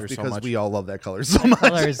it's that tough color so because much. we all love that color so much.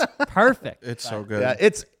 color is perfect. It's so good. Yeah,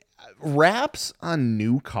 it's wraps on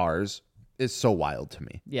new cars is so wild to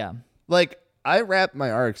me. Yeah. Like I wrapped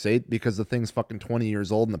my RX-8 because the thing's fucking 20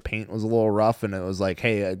 years old and the paint was a little rough, and it was like,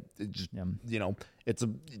 hey, it just you know,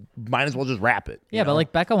 might as well just wrap it. you Yeah, but know?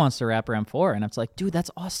 like Becca wants to wrap her M4, and it's like, dude,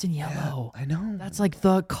 that's Austin yellow. I know. That's like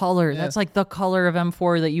the color. That's like the color of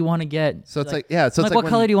M4 that you want to get. So it's like, yeah. So I'm it's like, what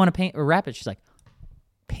when color do you want to paint or wrap it? She's like,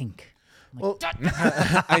 pink. Well,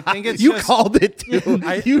 I think it's you just, called it too.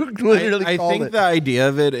 you literally I called think it. the idea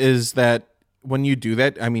of it is that when you do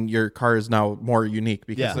that, I mean, your car is now more unique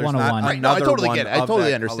because Yeah. there's One-on-one. not Right, No, I another totally one get it. I of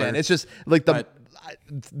totally that understand. color. It's just like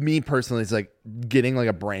me personally, it's like getting like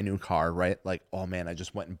a brand new car, right? Like, oh man, I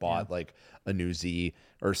just went and bought like a new Z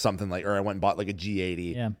or something like, or I went and bought like a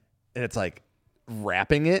G80. Yeah. And it's like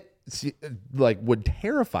wrapping it like would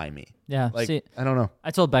terrify me. Yeah. Like, See, I don't know.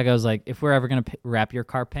 I told Becca, I was like, if we're ever going to wrap your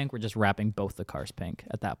car pink, we're just wrapping both the cars pink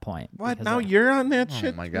at that point. What? Because Now you're on that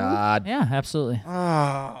shit? Oh my too? God. Yeah, absolutely.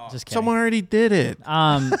 Oh, Just kidding. someone already did it.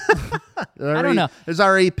 I don't know. There's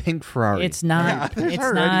already pink Ferrari. It's not. there's it's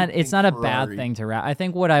already not. pink It's not a Ferrari. bad thing to wrap. I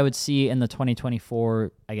think what I would see in the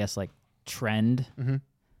 2024, I guess, like trend.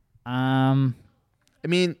 I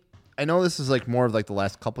mean, I know this is like more of like the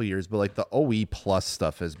last couple years, but like the OE plus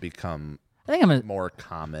stuff has become I think more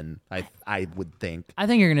common. I would think. I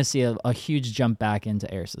think you're gonna see a huge jump back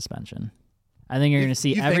into air suspension. I think you're gonna see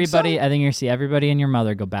you think everybody. so? I think you're gonna see everybody and your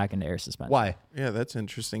mother go back into air suspension. Why? Yeah, that's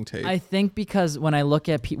interesting take. I think because when I look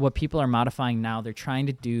at what people are modifying now, they're trying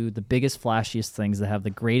to do the biggest, flashiest things that have the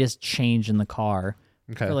greatest change in the car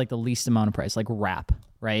Okay. for like the least amount of price, like wrap,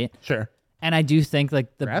 right? Sure. And I do think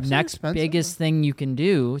like the Wraps are next expensive? biggest thing you can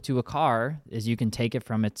do to a car is you can take it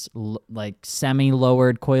from its like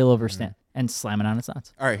semi-lowered coilover stand and slam it on its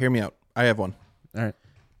nuts. All right, hear me out. I have one. All right.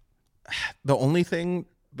 The only thing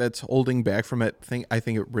that's holding back from it, I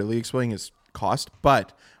think it really explaining is cost,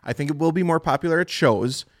 but I think it will be more popular at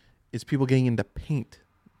shows. Is people getting into paint?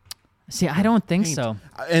 See, I don't think so.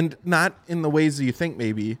 And not in the ways that you think,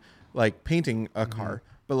 maybe like painting a car,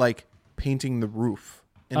 but like painting the roof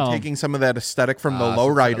and Oh. taking some of that aesthetic from the So instead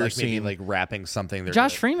of, lowrider like, maybe, scene. like wrapping something. they're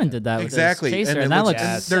Josh gonna- Freeman did that Exactly, with his Chaser, it and that looks- looks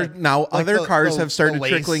Yes. there sick. now Like other the- cars the- have started the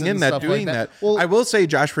lace trickling in and that stuff doing like that. that. Well- I will say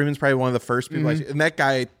Josh Freeman's probably one of the first people I see, and that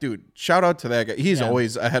guy, dude, shout out to that guy. He's Yeah.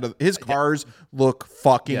 always ahead of his cars. Look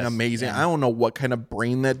fucking Yes. amazing. I don't know what kind of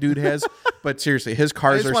brain that dude has, but seriously, his I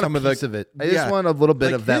cars just are want some a of the piece of it. I just want a little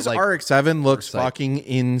bit of that. His Like RX-7 looks like- fucking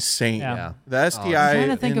insane. Yeah. The I'm STI trying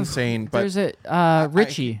to think insane, of but there's a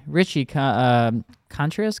Richie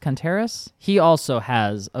Contreras. He also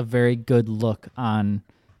has a very good look on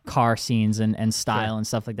car scenes and style and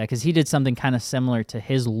stuff like that because he did something kind of similar to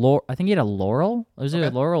his I think he had a Laurel. Was it a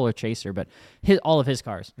Laurel or Chaser? But all of his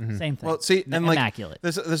cars, same thing. Well, see, and like immaculate.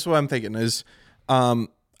 this is what I'm thinking is,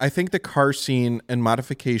 I think the car scene and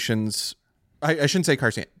modifications. I shouldn't say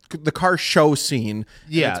car scene. The car show scene.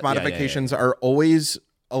 and Yeah, its modifications are always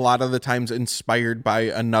a lot of the times inspired by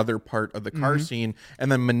another part of the car scene,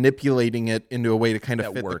 and then manipulating it into a way to kind of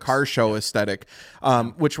fit the works. car show aesthetic,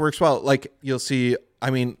 which works well. Like you'll see. I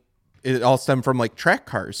mean. It all stemmed from like track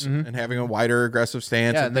cars and having a wider aggressive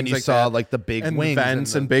stance. Yeah, and and then things you like saw that. like the big and wings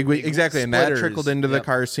vents and and the big big exactly, and that splitters. trickled into the Yep.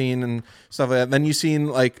 car scene and stuff like that. Then you seen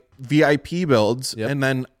like VIP builds, Yep. and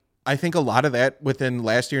then I think a lot of that within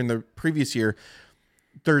last year and the previous year,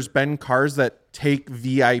 there's been cars that take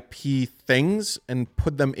VIP things and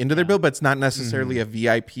put them into their build, but it's not necessarily a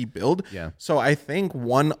VIP build. Yeah. So I think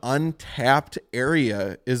one untapped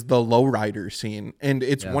area is the lowrider scene, and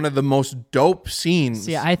it's one of the most dope scenes.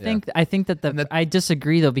 See, I think that I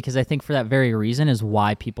disagree though because I think for that very reason is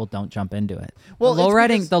why people don't jump into it. Well, the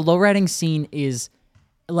it's low riding scene is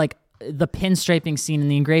like the pinstriping scene and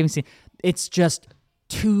the engraving scene. It's just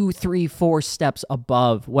 2, 3, 4 steps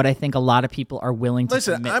above what I think a lot of people are willing to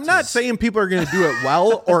Listen, commit I'm to. not saying people are going to do it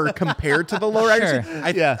well or compared to the lowrider.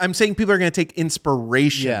 Sure. scene. I'm saying people are going to take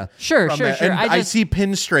inspiration. Yeah. Sure, from sure, that. sure. And I see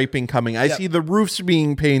pinstriping coming. I see the roofs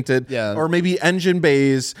being painted, Yeah. or maybe engine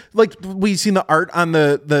bays. Like we've seen the art on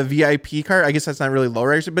the VIP car. I guess that's not really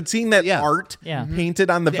lowrider, but seeing that art Yeah. painted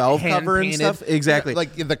on the valve Hand cover and painted. stuff. Exactly.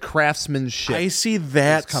 Like the craftsmanship. I see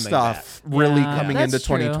that coming stuff really Yeah, coming that's into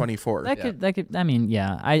true. 2024. That could. I mean, yeah.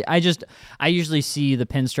 I usually see the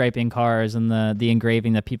pinstriping cars and the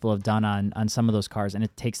engraving that people have done on some of those cars, and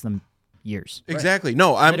it takes them years Exactly.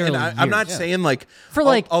 No, I'm Literally not years. saying like for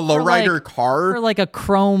like a lowrider car. for like a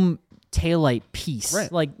chrome taillight piece,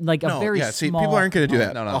 Right. like a very see, small. people aren't going to do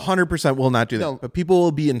that. No, no. 100% will not do that. No. But people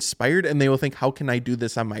will be inspired and they will think, how can I do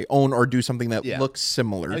this on my own or do something that Yeah. looks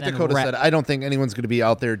similar? Like then Dakota wrap- said, I don't think anyone's going to be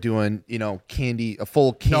out there doing, a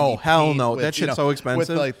full candy. No, hell paint no. with, That shit's so expensive.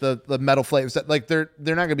 With like the metal flames. Like they're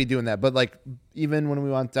not going to be doing that. But like even when we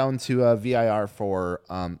went down to VIR for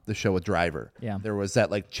the show with Driver, Yeah. there was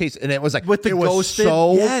that like chase, and it was like With the it was ghosted-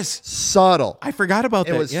 so yes. subtle. I forgot about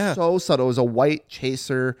It that. was yeah. so subtle. It was a white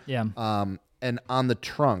chaser. Yeah. And on the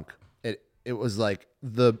trunk, it was like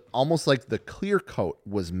almost like the clear coat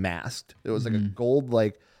was masked. It was like a gold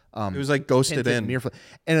like it was like ghosted tinted in. mirror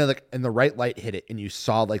and the right light hit it, and you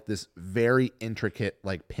saw like this very intricate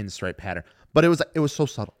like pinstripe pattern. But it was so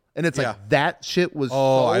subtle, and it's Yeah. like that shit was.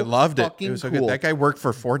 Oh, so I loved it. fucking It was so cool. good. That guy worked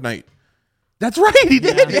for Fortnite. That's right, he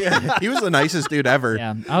did. Yeah, he was the nicest dude ever.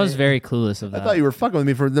 Yeah, I was very clueless of that. I thought you were fucking with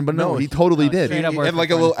me for them, but no, he totally did. straight up He worked had for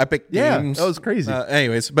like a little friends. epic Yeah, games. that was crazy.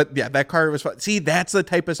 Anyways, but yeah, that car was fun. See, that's the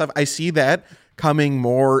type of stuff I see that coming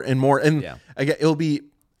more and more. And Yeah. again, it'll be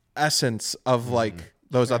essence of like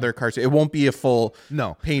those other cars. It won't be a full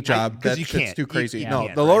No. paint job. 'cause That you shit's can't. too crazy. You No,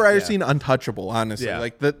 can't, the lowrider right? Yeah. scene untouchable. Honestly, Yeah.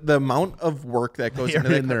 like the amount of work that goes They're into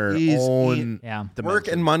that in their car is own Yeah. work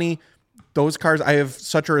dimension. and money. Those cars, I have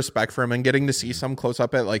such a respect for them, and getting to see some close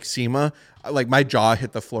up at like SEMA, like my jaw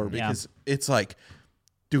hit the floor because it's like,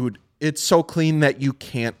 dude, it's so clean that you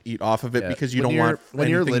can't eat off of it Yeah. because you When don't you're- want when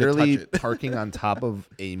you're anything to literally touch it. parking on top of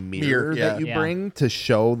a mirror yeah. that you Yeah. bring to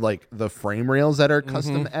show like the frame rails that are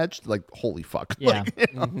custom etched. Like holy fuck. Yeah.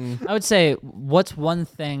 Like, I would say, what's one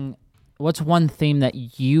theme that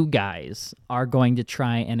you guys are going to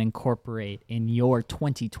try and incorporate in your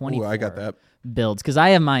 2024 Ooh, I got that. builds? Because I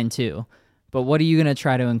have mine too. But what are you going to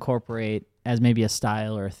try to incorporate as maybe a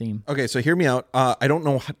style or a theme? Okay, so hear me out. I don't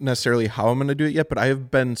know necessarily how I'm going to do it yet, but I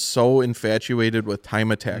have been so infatuated with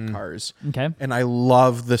time attack cars. Okay. And I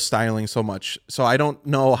love the styling so much. So I don't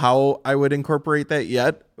know how I would incorporate that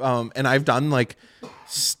yet. And I've done like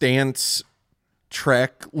stance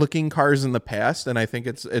track looking cars in the past, and I think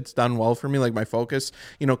it's done well for me. Like my Focus,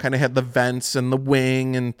 kind of had the vents and the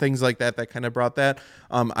wing and things like that kind of brought that.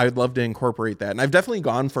 I would love to incorporate that. And I've definitely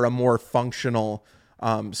gone for a more functional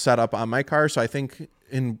setup on my car. So I think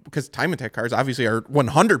because time attack cars obviously are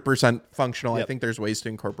 100% functional, I think there's ways to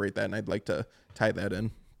incorporate that, and I'd like to tie that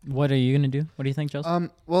in. What are you going to do? What do you think, Joseph?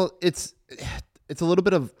 well, it's a little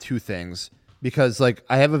bit of two things because like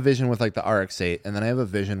I have a vision with like the RX-8 and then I have a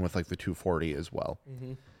vision with like the 240 as well.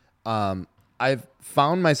 I've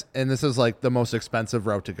found and this is like the most expensive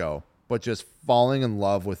route to go, but just falling in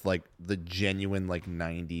love with like the genuine like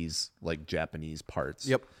 90s like Japanese parts.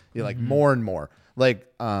 Yep. Yeah, like more and more. Like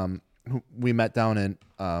we met down in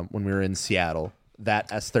when we were in Seattle, that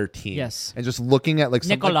S13. Yes. And just looking at like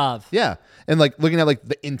something Nikolov. yeah. And like looking at like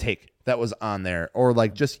the intake that was on there, or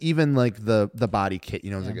like just even like the body kit,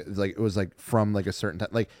 it was like from like a certain time,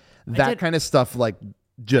 like that did- kind of stuff like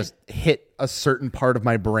just hit a certain part of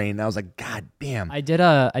my brain. And I was like, God damn. I did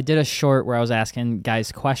a short where I was asking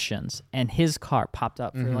guys questions, and his car popped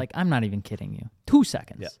up for like, I'm not even kidding you, 2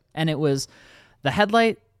 seconds, and it was the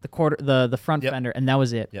headlight, the front fender, and that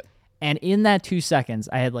was it. Yep. And in that 2 seconds,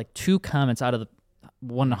 I had like 2 comments out of the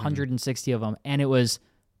 160 of them, and it was,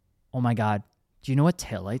 oh my God, do you know what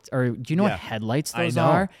taillights or do you know what headlights those know.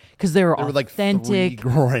 are? Because they were like authentic,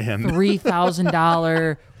 $3,000.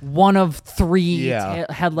 $3,000, one of 3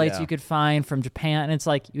 Yeah. headlights Yeah. you could find from Japan. And it's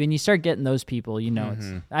like when you start getting those people, it's.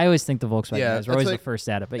 I always think the Volkswagen Yeah, guys are it's always like- the first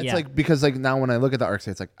at it. But It's yeah, like because like now when I look at the RX,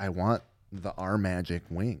 it's like I want the R Magic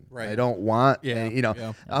wing. Right. I don't want Yeah,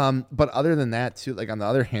 yeah. But other than that too, like on the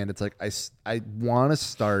other hand, it's like I want to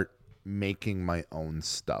start making my own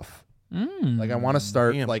stuff. Like I want to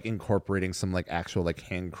start like incorporating some like actual like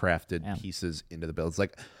handcrafted pieces into the builds.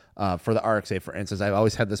 Like for the RX-8, for instance, I've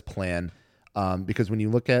always had this plan because when you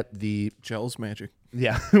look at the Gels magic.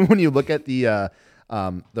 when you look at the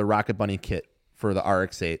Rocket Bunny kit for the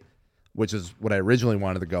RX-8, which is what I originally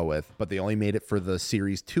wanted to go with, but they only made it for the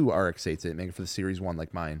Series 2 RX-8s. They didn't make it for the Series 1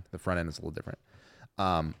 like mine. The front end is a little different.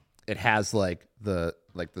 It has like the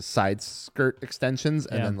side skirt extensions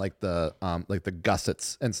and then like the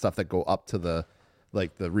gussets and stuff that go up to the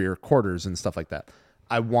rear quarters and stuff like that.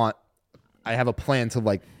 I have a plan to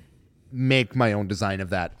like make my own design of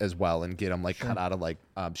that as well and get them like cut out of like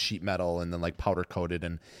sheet metal and then like powder coated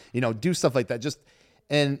and do stuff like that. Just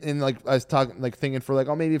and like I was thinking for like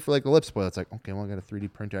maybe for like a lip spoil. It's like okay, well I got a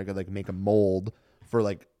 3D printer. I could like make a mold for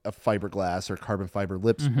like a fiberglass or carbon fiber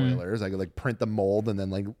lip spoilers. I could like print the mold and then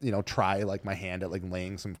like try like my hand at like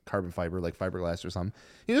laying some carbon fiber like fiberglass or something.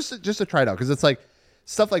 Just to try it out because it's like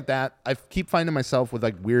stuff like that. I keep finding myself with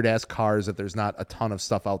like weird ass cars that there's not a ton of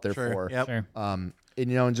stuff out there for. Yep. sure.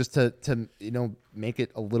 And just to make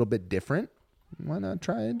it a little bit different. Why not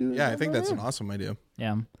try and do it? Yeah, I think that's an awesome idea.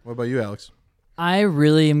 Yeah. What about you, Alex? I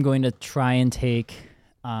really am going to try and take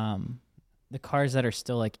the cars that are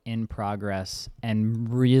still like in progress and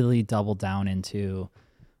really double down into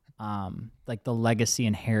like the legacy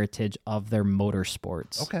and heritage of their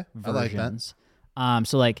motorsports Okay, I like that. versions.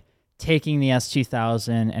 So like taking the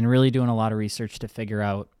S2000 and really doing a lot of research to figure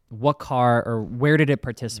out what car or where did it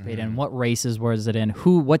participate in, what races was it in,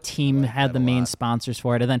 what team had the main sponsors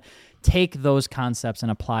for it, and then take those concepts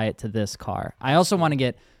and apply it to this car. I also want to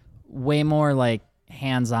get way more like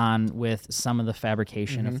hands-on with some of the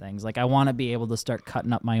fabrication of things. Like I want to be able to start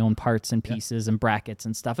cutting up my own parts and pieces and brackets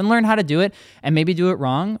and stuff and learn how to do it and maybe do it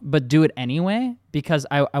wrong, but do it anyway because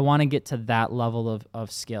I want to get to that level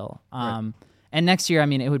of skill. And next year, I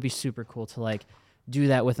mean, it would be super cool to like do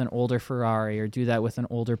that with an older Ferrari or do that with an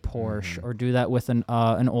older Porsche or do that with an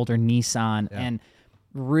older Nissan and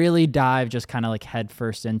really dive just kind of like head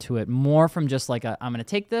first into it, more from just like I'm going to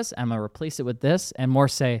take this, I'm going to replace it with this, and more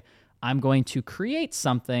say I'm going to create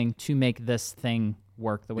something to make this thing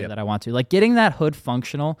work the way that I want to. Like getting that hood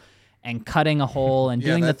functional and cutting a hole and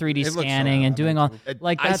doing the 3D scanning and doing all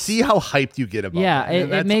like that. I see how hyped you get about that.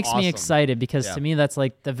 It makes me awesome. excited because to me that's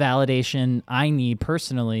like the validation I need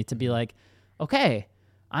personally to be like, okay,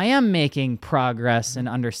 I am making progress in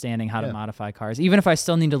understanding how to modify cars, even if I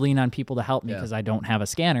still need to lean on people to help me because I don't have a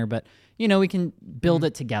scanner. But you know, we can build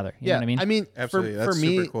it together. You know what I mean? I mean, Absolutely. for That's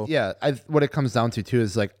me, super cool. what it comes down to too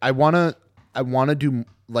is like I wanna do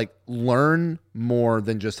like learn more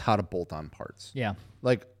than just how to bolt on parts. Yeah.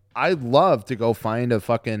 Like I'd love to go find a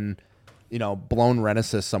fucking, you know, blown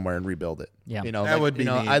Renesas somewhere and rebuild it. Yeah. You know, That would be you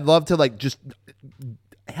know, neat. I'd love to like just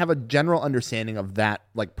have a general understanding of that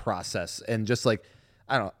like process and just like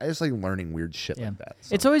I don't know, I just like learning weird shit like that.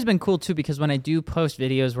 So. It's always been cool too because when I do post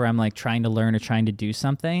videos where I'm like trying to learn or trying to do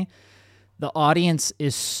something, the audience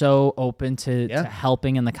is so open to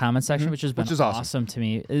helping in the comment section, which has been awesome to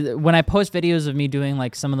me. When I post videos of me doing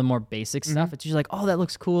like some of the more basic stuff, it's usually like, oh, that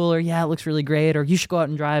looks cool, or yeah, it looks really great, or you should go out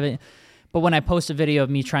and drive it. But when I post a video of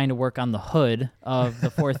me trying to work on the hood of the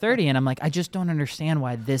 430 and I'm like, I just don't understand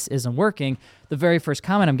why this isn't working, the very first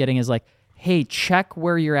comment I'm getting is like, hey, check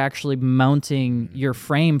where you're actually mounting your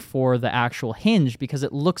frame for the actual hinge because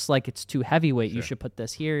it looks like it's too heavyweight. You should put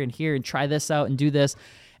this here and try this out and do this.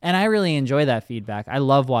 And I really enjoy that feedback. I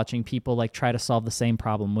love watching people like try to solve the same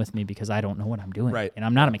problem with me because I don't know what I'm doing. Right. And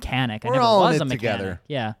I'm not a mechanic. I We're never all was in a it mechanic. together.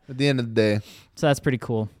 Yeah. At the end of the day. So that's pretty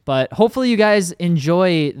cool. But hopefully you guys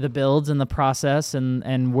enjoy the builds and the process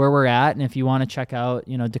and where we're at. And if you want to check out,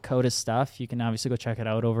 you know, Dakota's stuff, you can obviously go check it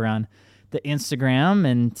out over on the Instagram.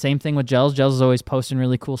 And same thing with Gels. Gels is always posting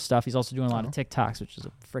really cool stuff. He's also doing a lot of TikToks, which is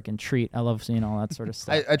a freaking treat. I love seeing all that sort of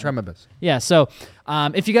stuff. I try my best. Yeah. So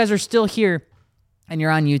if you guys are still here and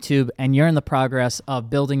you're on YouTube and you're in the progress of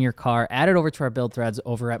building your car, add it over to our build threads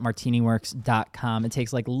over at martiniworks.com. It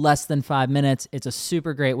takes like less than 5 minutes. It's a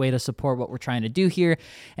super great way to support what we're trying to do here.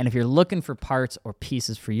 And if you're looking for parts or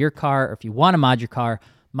pieces for your car, or if you want to mod your car,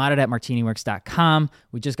 mod it at martiniworks.com.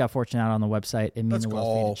 We just got Fortune out on the website. It means the world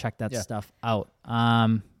for you to check that stuff out.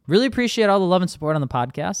 Really appreciate all the love and support on the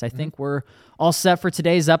podcast. I think we're all set for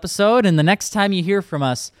today's episode. And the next time you hear from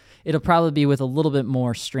us, it'll probably be with a little bit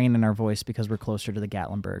more strain in our voice because we're closer to the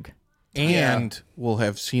Gatlinburg. And we'll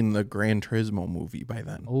have seen the Gran Turismo movie by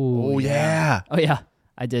then. Oh yeah. Oh, yeah.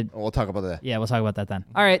 I did. We'll talk about that. Yeah, we'll talk about that then.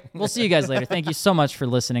 All right. We'll see you guys later. Thank you so much for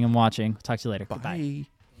listening and watching. Talk to you later. Goodbye.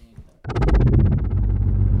 Bye.